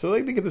yeah, so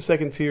they get the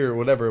second tier or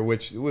whatever,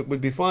 which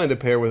would be fine to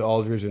pair with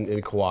Aldridge and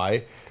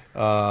Kawhi.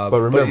 But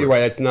remember, you're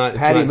right. It's not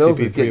Patty Mills CP3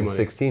 is getting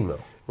money. $16 million.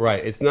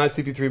 Right. It's not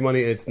CP3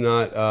 money. It's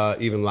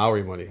not even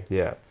Lowry money.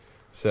 Yeah.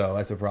 So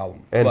that's a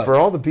problem. And but, for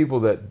all the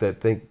people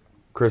that think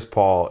Chris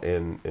Paul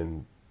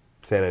in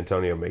San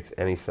Antonio makes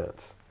any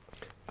sense.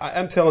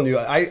 I'm telling you,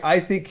 I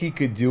think he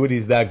could do it.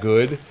 He's that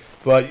good.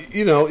 But,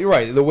 you're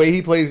right. The way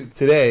he plays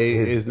today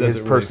his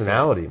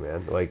personality,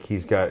 man. Like,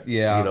 he's got,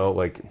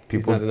 like,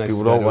 people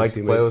don't like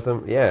to play with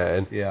him.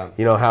 Yeah, and,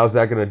 how's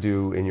that going to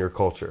do in your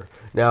culture?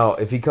 Now,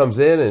 if he comes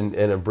in and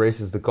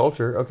embraces the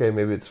culture, okay,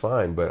 maybe it's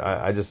fine. But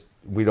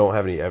we don't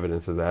have any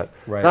evidence of that.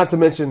 Right. Not to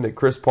mention that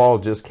Chris Paul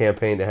just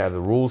campaigned to have the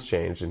rules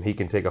changed, and he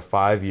can take a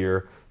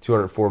 5-year,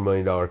 $204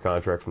 million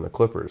contract from the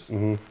Clippers.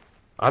 Mm-hmm.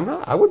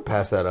 I wouldn't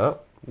pass that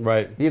up.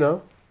 Right.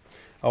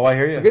 Oh, I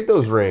hear you. Get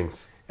those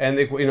rings. And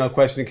the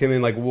question came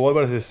in like, well, what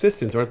about his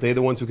assistants? Aren't they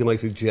the ones who can like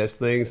suggest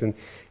things? And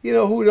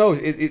who knows?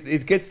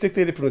 It gets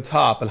dictated from the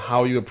top on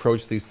how you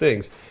approach these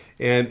things,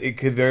 and it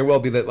could very well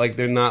be that like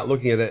they're not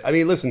looking at it. I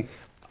mean, listen,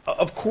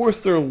 of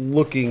course they're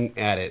looking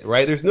at it,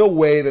 right? There's no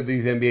way that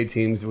these NBA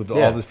teams with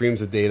all the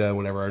streams of data and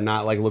whatever are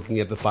not like looking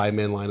at the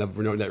 5-man lineup,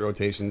 net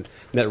rotation,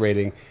 net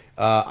rating,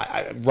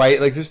 right?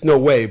 Like, there's no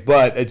way.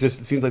 But it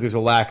just seems like there's a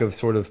lack of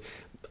sort of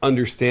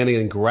understanding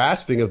and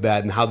grasping of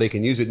that and how they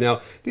can use it.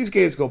 Now, these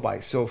games go by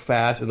so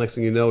fast, and next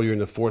thing you know, you're in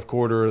the fourth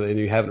quarter and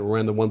you haven't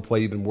run the one play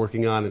you've been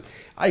working on. And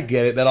I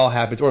get it, that all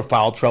happens, or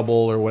foul trouble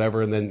or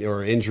whatever, and then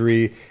or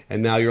injury,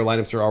 and now your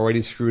lineups are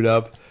already screwed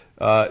up.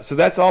 So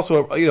that's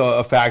also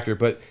a factor.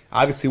 But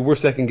obviously, we're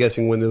second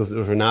guessing when those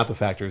are not the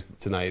factors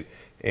tonight.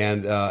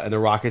 And the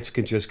Rockets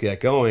can just get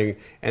going,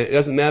 and it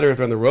doesn't matter if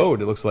they're on the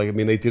road. It looks like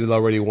they did it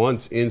already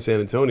once in San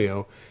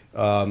Antonio,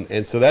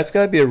 and so that's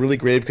got to be a really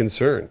grave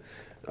concern.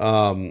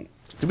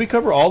 Did we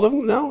cover all of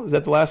them now? Is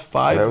that the last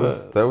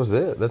 5? That was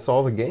it. That's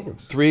all the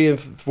games. 3 and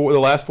 4, the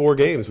last 4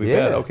 games we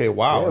bet. Okay,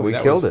 wow. Yeah, we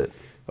killed it.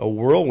 A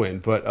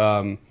whirlwind. But,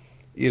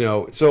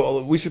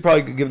 so we should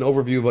probably give an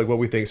overview of like what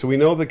we think. So we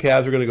know the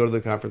Cavs are going to go to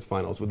the conference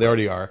finals. Well, they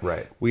already are.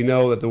 Right. We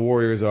know that the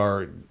Warriors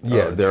are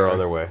they're on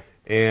their way.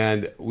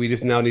 And we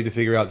just now need to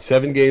figure out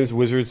 7 games,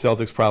 Wizards,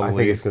 Celtics probably. I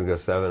think it's going to go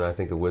 7. I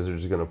think the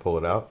Wizards are going to pull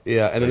it out.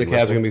 Yeah, and then the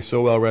Cavs are going to be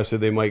so well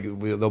rested they'll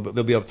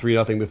be up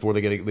 3-0 before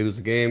they lose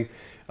the game.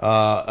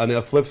 On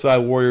the flip side,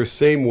 Warriors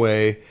same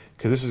way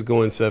because this is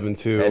going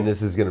 7-2, and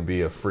this is going to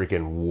be a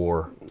freaking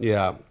war.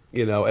 Yeah,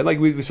 and like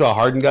we saw,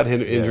 Harden got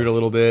injured a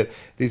little bit.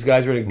 These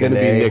guys are going to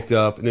be nicked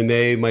up.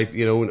 Nene might,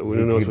 who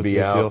knows what's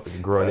going to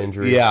feel. Groin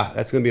injury. Yeah,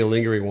 that's going to be a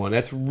lingering one.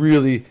 That's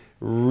really,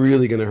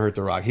 really going to hurt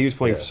the Rock. He was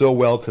playing so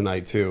well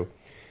tonight too.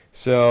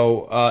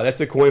 So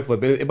that's a coin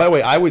flip. And by the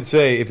way, I would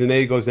say if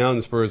Nene goes down,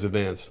 the Spurs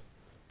advance.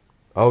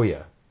 Oh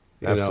yeah.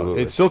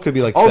 Absolutely. It still could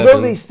be like Although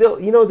 7. they still,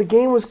 the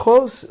game was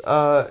close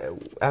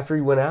after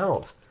he went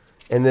out,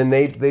 and then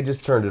they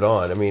just turned it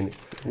on. I mean,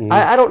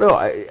 I don't know.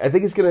 I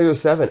think it's going to go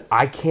 7.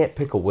 I can't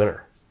pick a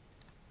winner.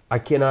 I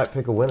cannot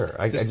pick a winner.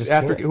 I just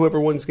after can't. Whoever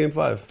wins Game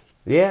 5.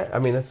 Yeah, I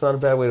mean that's not a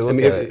bad way to look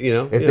at it.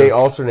 If they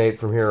alternate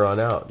from here on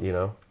out,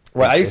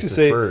 Right. I used to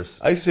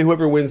say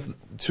whoever wins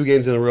 2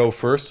 games in a row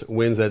first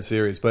wins that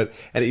series. And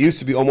it used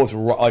to be almost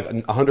like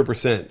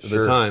 100% of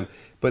the time.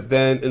 But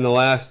then in the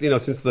last,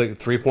 since the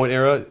 3-point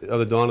era, of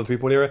the dawn of the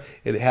 3-point era,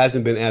 it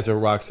hasn't been as a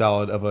rock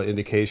solid of an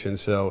indication.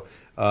 So,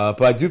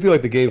 but I do feel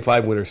like the Game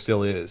 5 winner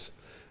still is.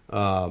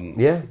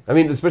 Yeah. I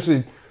mean,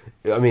 especially,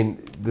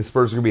 the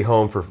Spurs are going to be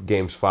home for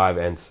Games 5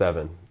 and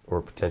 7,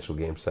 or potential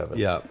Game 7.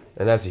 Yeah.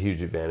 And that's a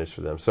huge advantage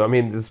for them. So,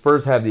 the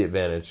Spurs have the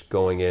advantage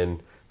going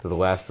in to the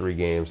last 3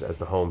 games as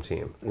the home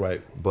team.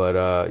 Right.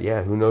 But,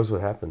 who knows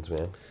what happens,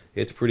 man.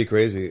 It's pretty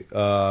crazy.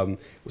 Should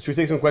we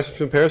take some questions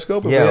from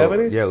Periscope if we have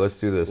any? Yeah, let's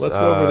do this. Let's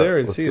go over there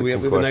and see. We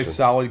have a questions. nice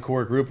solid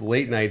core group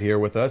late night here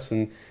with us.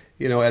 And,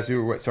 as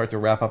we start to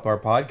wrap up our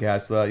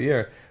podcast,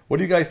 what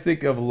do you guys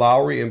think of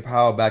Lowry and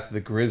Powell back to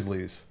the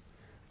Grizzlies?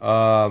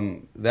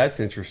 That's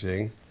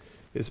interesting.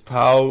 Is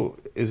Powell,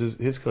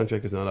 his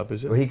contract is not up,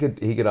 is it? Well, he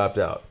could opt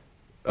out.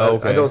 Oh,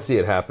 okay. I don't see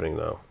it happening,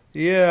 though.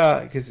 Yeah,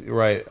 because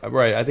right.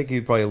 I think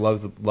he probably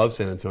loves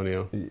San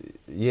Antonio.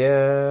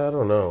 Yeah, I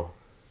don't know.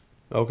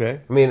 Okay.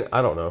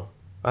 I don't know.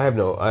 I have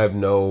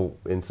no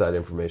inside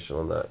information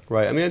on that.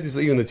 Right.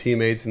 Even the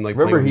teammates and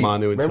playing with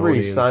Manu and Tony.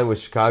 Remember he signed with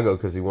Chicago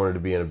because he wanted to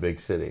be in a big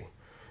city.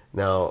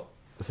 Now,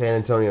 San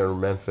Antonio or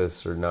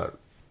Memphis are not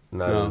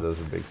Neither of those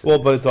are big cities. Well,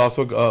 but it's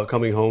also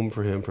coming home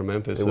for him from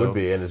Memphis. It would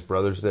be, and his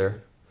brother's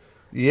there.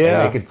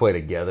 Yeah. And they could play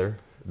together.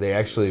 They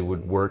actually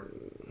would work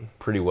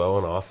pretty well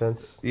on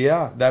offense.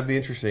 Yeah, that'd be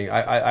interesting.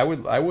 I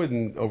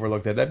wouldn't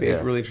overlook that. That'd be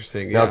really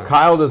interesting. Now Yeah.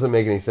 Kyle doesn't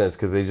make any sense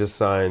because they just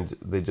signed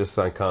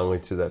Conley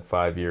to that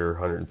 5-year,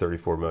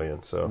 $134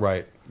 million. So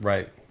Right.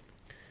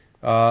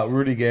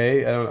 Rudy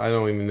Gay, I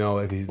don't even know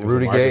if he's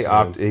Rudy Gay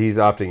he's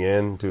opting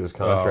in to his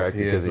contract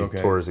because he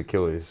tore his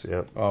Achilles.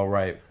 Yep. Oh,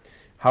 right.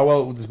 How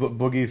well does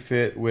Boogie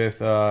fit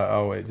with?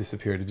 It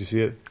disappeared. Did you see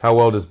it? How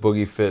well does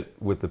Boogie fit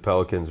with the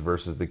Pelicans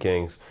versus the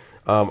Kings?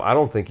 I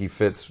don't think he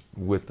fits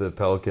with the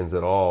Pelicans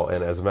at all.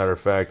 And as a matter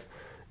of fact,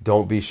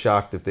 don't be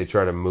shocked if they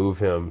try to move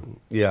him.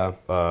 Yeah.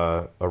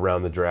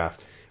 Around the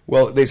draft.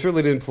 Well, they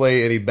certainly didn't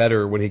play any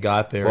better when he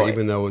got there, Well,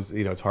 even though it was,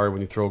 it's hard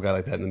when you throw a guy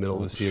like that in the middle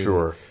of the season.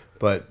 Sure.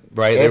 But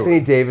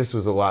Anthony Davis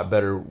was a lot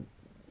better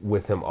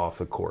with him off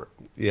the court.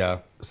 Yeah.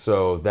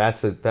 So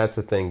that's a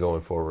thing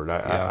going forward.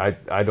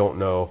 I don't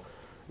know.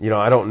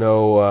 I don't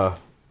know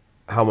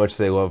how much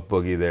they love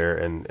Boogie there,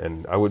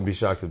 and I wouldn't be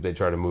shocked if they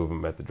try to move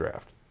him at the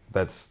draft.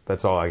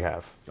 That's all I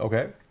have.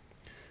 Okay.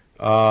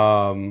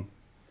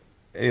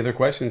 Any other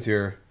questions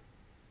here?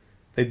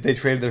 They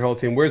traded their whole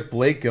team. Where's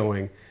Blake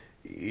going?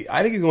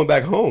 I think he's going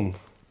back home.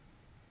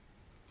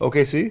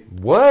 OKC?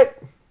 What?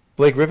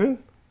 Blake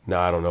Griffin? No,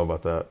 I don't know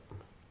about that.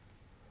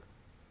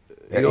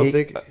 You don't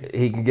think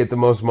he can get the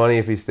most money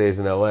if he stays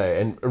in LA?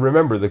 And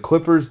remember, the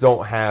Clippers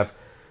don't have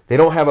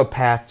a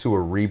path to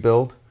a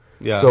rebuild.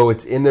 Yeah. So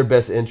it's in their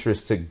best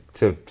interest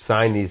to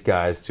sign these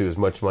guys to as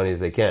much money as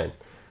they can,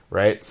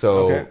 right?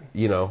 So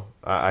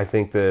I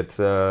think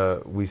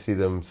that we see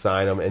them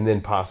sign them and then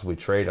possibly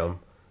trade them,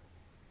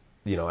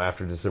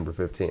 after December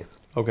 15th.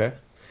 Okay.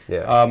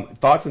 Yeah.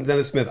 Thoughts on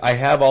Dennis Smith? I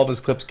have all of his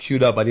clips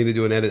queued up. I need to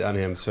do an edit on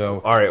him.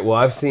 So. All right. Well,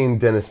 I've seen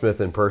Dennis Smith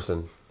in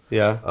person.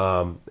 Yeah.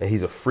 And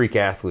he's a freak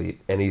athlete,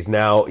 and he's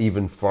now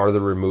even farther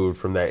removed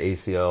from that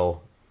ACL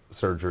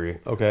surgery.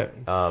 Okay.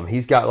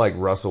 He's got like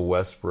Russell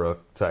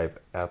Westbrook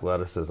type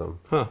athleticism,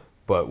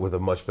 but with a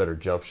much better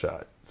jump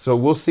shot. So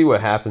we'll see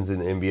what happens in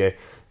the NBA.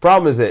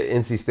 Problem is that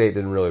NC State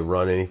didn't really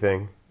run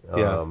anything.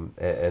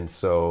 And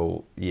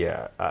so,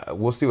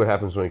 we'll see what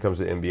happens when it comes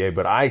to NBA,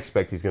 but I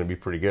expect he's going to be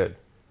pretty good.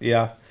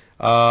 Yeah.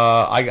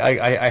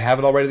 I have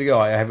it all ready to go.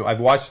 I've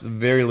watched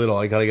very little.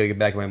 I gotta get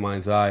back in my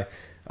mind's eye.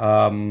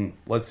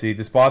 Let's see.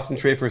 Does Boston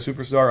trade for a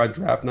superstar on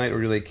draft night,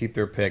 or do they keep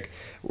their pick?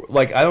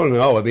 Like, I don't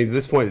know. I mean, at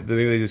this point,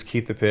 maybe they just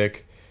keep the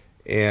pick,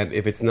 and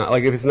if it's not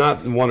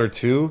one or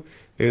two,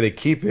 maybe they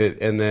keep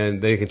it, and then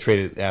they can trade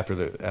it after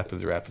the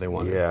draft if they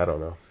want. Yeah, I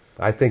don't know.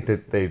 I think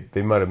that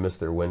they might have missed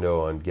their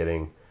window on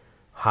getting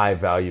high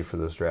value for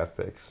those draft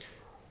picks.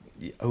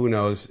 Who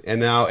knows? And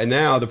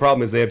now the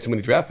problem is they have too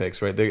many draft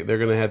picks, right? They're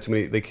going to have too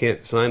many. They can't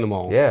sign them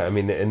all. Yeah, I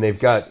mean, and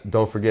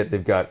don't forget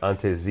they've got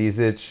Ante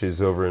Zizic,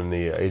 who's over in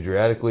the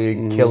Adriatic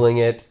League, killing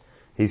it.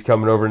 He's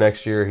coming over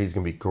next year. He's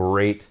going to be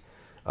great.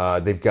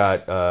 They've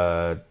got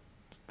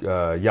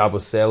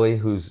Yabusele,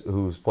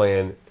 who's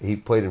playing. He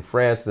played in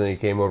France, and then he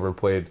came over and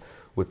played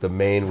with the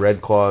Maine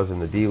Red Claws in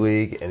the D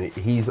League, and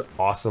he's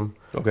awesome.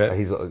 Okay,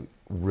 he's a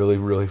really,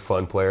 really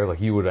fun player. Like,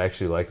 you would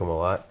actually like him a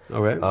lot.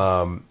 All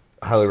right.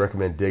 Highly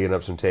recommend digging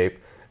up some tape.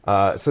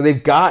 So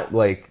they've got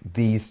like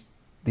these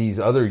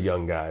other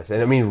young guys,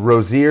 and I mean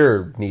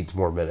Rozier needs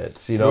more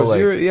minutes.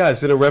 Rozier, it's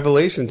been a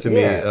revelation to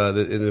me in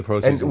the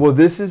postseason. And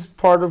this is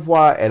part of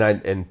why,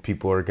 and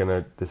people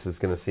are this is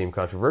gonna seem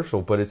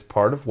controversial, but it's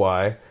part of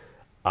why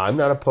I'm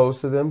not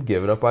opposed to them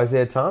giving up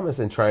Isaiah Thomas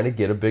and trying to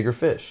get a bigger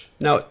fish.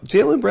 Now,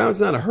 Jaylen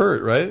Brown's not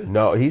hurt, right?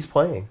 No, he's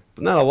playing.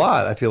 But not a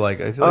lot, I feel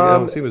like. I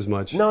don't see him as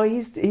much. No,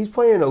 he's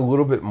playing a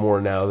little bit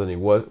more now than he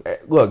was.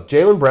 Look,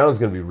 Jaylen Brown is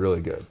going to be really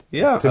good.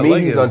 Yeah, to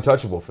me, he's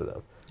untouchable for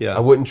them. Yeah. I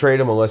wouldn't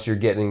trade him unless you're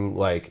getting,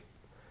 like,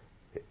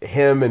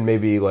 him and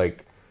maybe,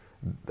 like,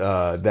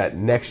 that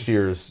next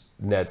year's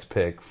Nets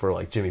pick for,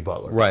 like, Jimmy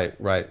Butler.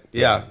 Right.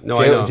 Yeah, no,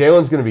 I know.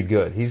 Jaylen's going to be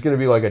good. He's going to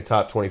be, like, a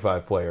top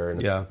 25 player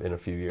in a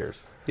few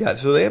years. Yeah,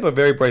 so they have a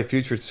very bright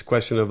future. It's a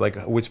question of, like,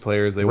 which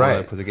players they want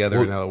to put together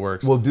and how it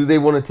works. Well, do they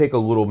want to take a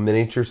little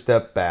miniature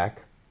step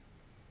back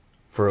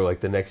for,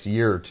 like, the next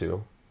year or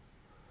two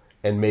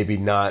and maybe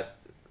not,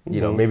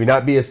 maybe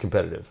not be as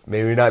competitive,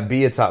 maybe not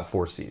be a top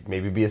 4 seed,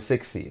 maybe be a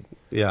 6 seed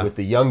with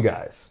the young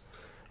guys,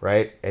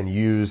 right? And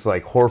use,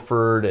 like,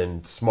 Horford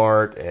and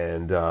Smart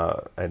and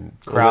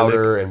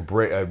Crowder and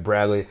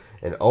Bradley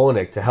and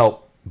Olenek to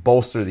help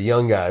bolster the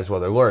young guys while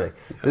they're learning.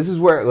 Yeah. This is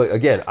where, like,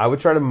 again, I would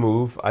try to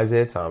move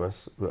Isaiah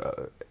Thomas.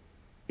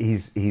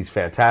 He's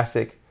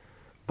fantastic,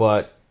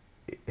 but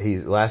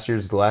last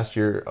year's the last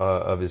year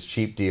of his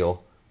cheap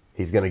deal.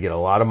 He's going to get a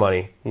lot of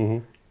money,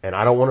 and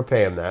I don't want to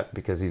pay him that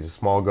because he's a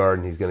small guard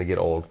and he's going to get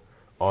old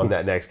on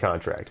that next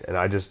contract, and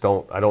I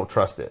don't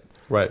trust it.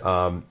 Right.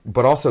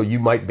 But also, you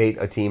might bait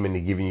a team into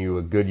giving you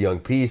a good young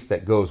piece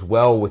that goes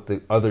well with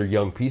the other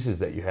young pieces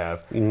that you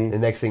have. The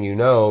next thing you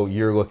know,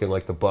 you're looking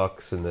like the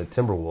Bucks and the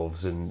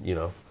Timberwolves, and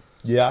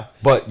Yeah.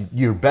 But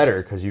you're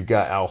better because you've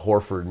got Al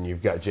Horford and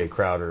you've got Jay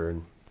Crowder,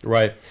 and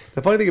Right.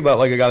 The funny thing about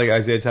like a guy like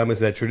Isaiah Thomas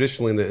is that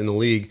traditionally in the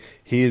league,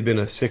 he has been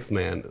a sixth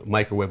man,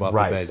 microwave off the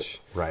bench.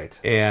 Right.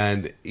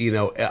 And, you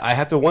know, I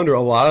have to wonder,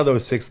 a lot of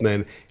those sixth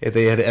men, if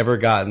they had ever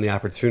gotten the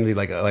opportunity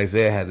like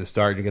Isaiah had to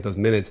start and get those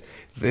minutes,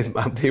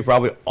 they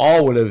probably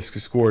all would have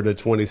scored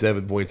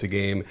 27 points a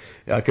game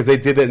because they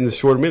did that in the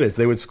short minutes.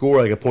 They would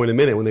score like a point a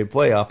minute when they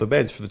play off the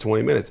bench for the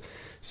 20 minutes.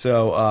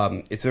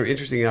 So it's an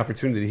interesting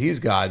opportunity he's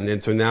gotten,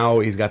 and so now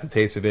he's got the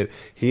taste of it.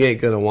 He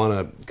ain't going to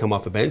want to come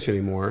off the bench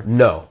anymore.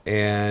 No.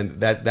 And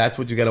that's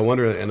what you got to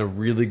wonder. In a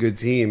really good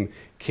team,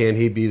 can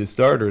he be the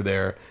starter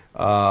there?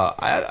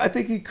 I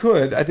think he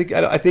could. I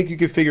think you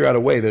could figure out a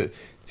way to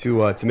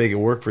make it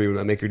work for you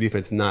and make your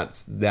defense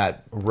not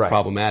that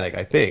problematic.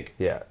 I think.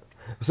 Yeah.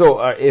 So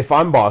if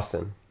I'm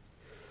Boston,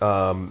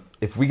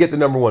 if we get the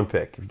number 1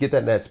 pick, if you get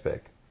that Nets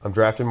pick, I'm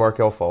drafting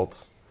Markelle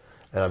Fultz.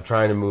 And I'm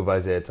trying to move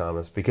Isaiah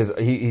Thomas because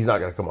he's not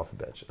going to come off the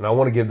bench, and I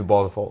want to give the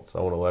ball to Fultz.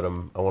 I want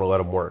to let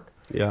him work.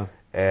 Yeah.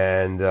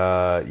 And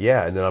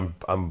and then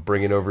I'm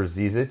bringing over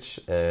Zizic,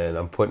 and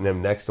I'm putting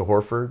him next to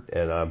Horford,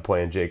 and I'm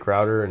playing Jay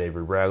Crowder and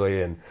Avery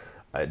Bradley, and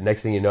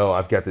next thing you know,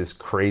 I've got this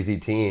crazy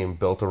team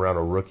built around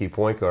a rookie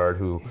point guard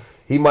who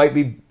he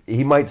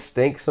might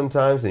stink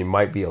sometimes, and he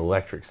might be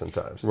electric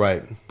sometimes.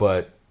 Right.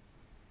 But.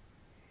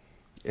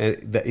 And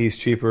that he's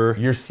cheaper.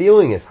 Your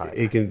ceiling is higher.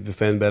 He can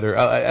defend better.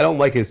 I don't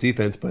like his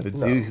defense, but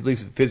he's at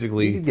least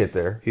physically. He can get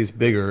there. He's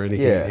bigger and he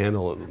can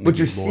handle it. But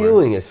your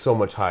ceiling is so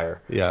much higher.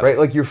 Yeah. Right.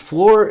 Like your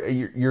floor,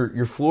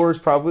 your floor is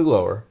probably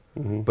lower,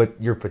 but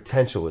your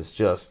potential is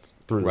just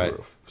through the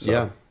roof. So.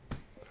 Yeah.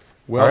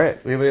 Well, all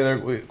right. We have any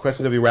other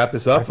questions as we wrap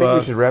this up? I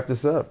think we should wrap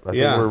this up. I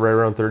think we're right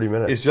around 30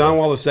 minutes. Is John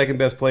Wall the second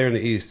best player in the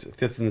East,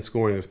 fifth in the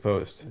scoring this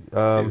post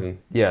season?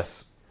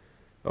 Yes.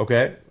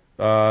 Okay.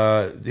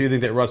 Do you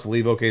think that Russ will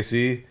leave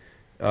OKC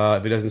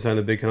if he doesn't sign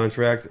the big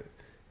contract?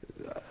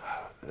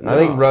 No.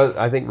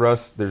 I think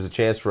Russ. There's a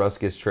chance Russ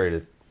gets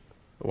traded.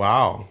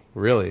 Wow,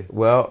 really?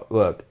 Well,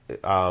 look,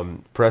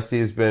 Presti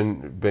has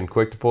been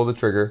quick to pull the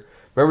trigger.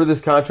 Remember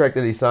this contract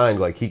that he signed?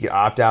 Like he could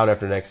opt out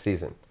after next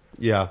season.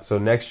 Yeah. So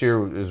next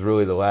year is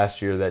really the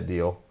last year of that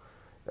deal.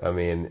 I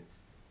mean,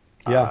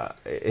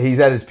 he's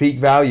at his peak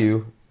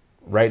value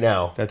right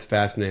now. That's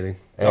fascinating.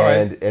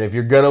 And if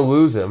you're gonna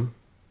lose him,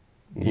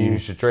 you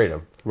should trade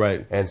him.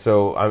 Right. And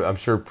so I'm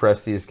sure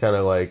Presti is kind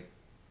of like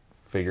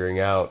figuring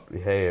out,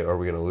 hey, are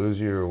we going to lose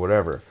you or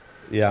whatever?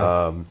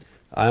 Yeah.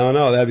 I don't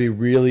know. That'd be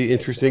really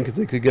interesting because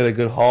they could get a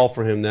good haul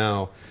for him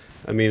now.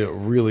 I mean, a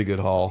really good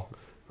haul.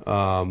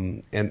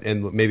 And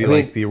maybe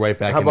be right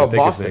back in the thick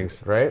of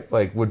things. Right?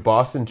 Like, would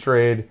Boston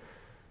trade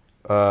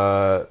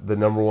the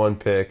number 1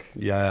 pick?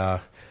 Yeah.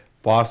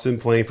 Boston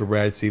playing for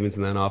Brad Stevens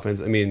in that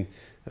offense. I mean,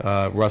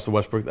 Russell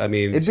Westbrook. I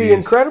mean, it'd be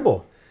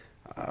incredible.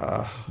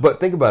 But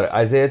think about it.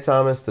 Isaiah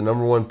Thomas, the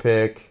number 1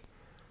 pick.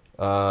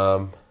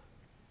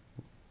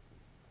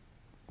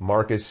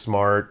 Marcus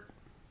Smart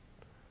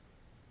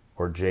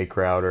or Jay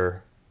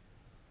Crowder.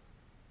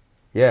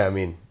 Yeah, I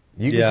mean,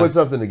 you can put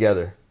something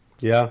together.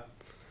 Yeah.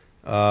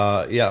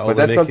 But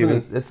that's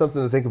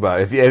something to think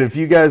about. If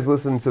you guys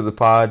listen to the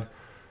pod,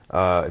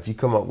 if you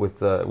come up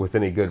with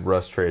any good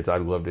Russ trades,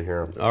 I'd love to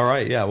hear them. All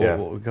right,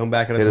 we'll come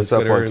back at us Hit us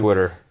up on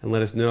Twitter and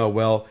let us know.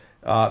 Well,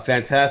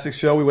 fantastic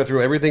show. We went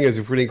through everything. It was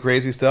pretty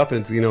crazy stuff, and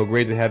it's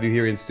great to have you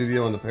here in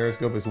studio on the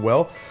Periscope as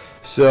well.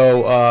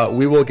 So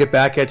we will get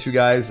back at you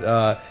guys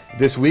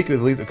this week with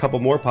at least a couple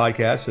more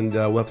podcasts, and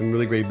we'll have some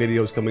really great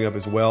videos coming up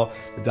as well.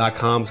 The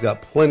 .com's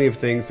got plenty of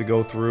things to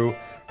go through,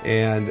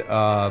 and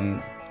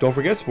don't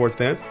forget, sports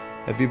fans,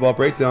 at B-Ball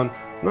Breakdown,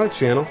 we're not a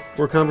channel,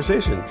 we're a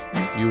conversation.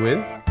 You in?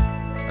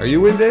 Are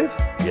you in, Dave?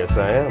 Yes,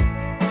 I am.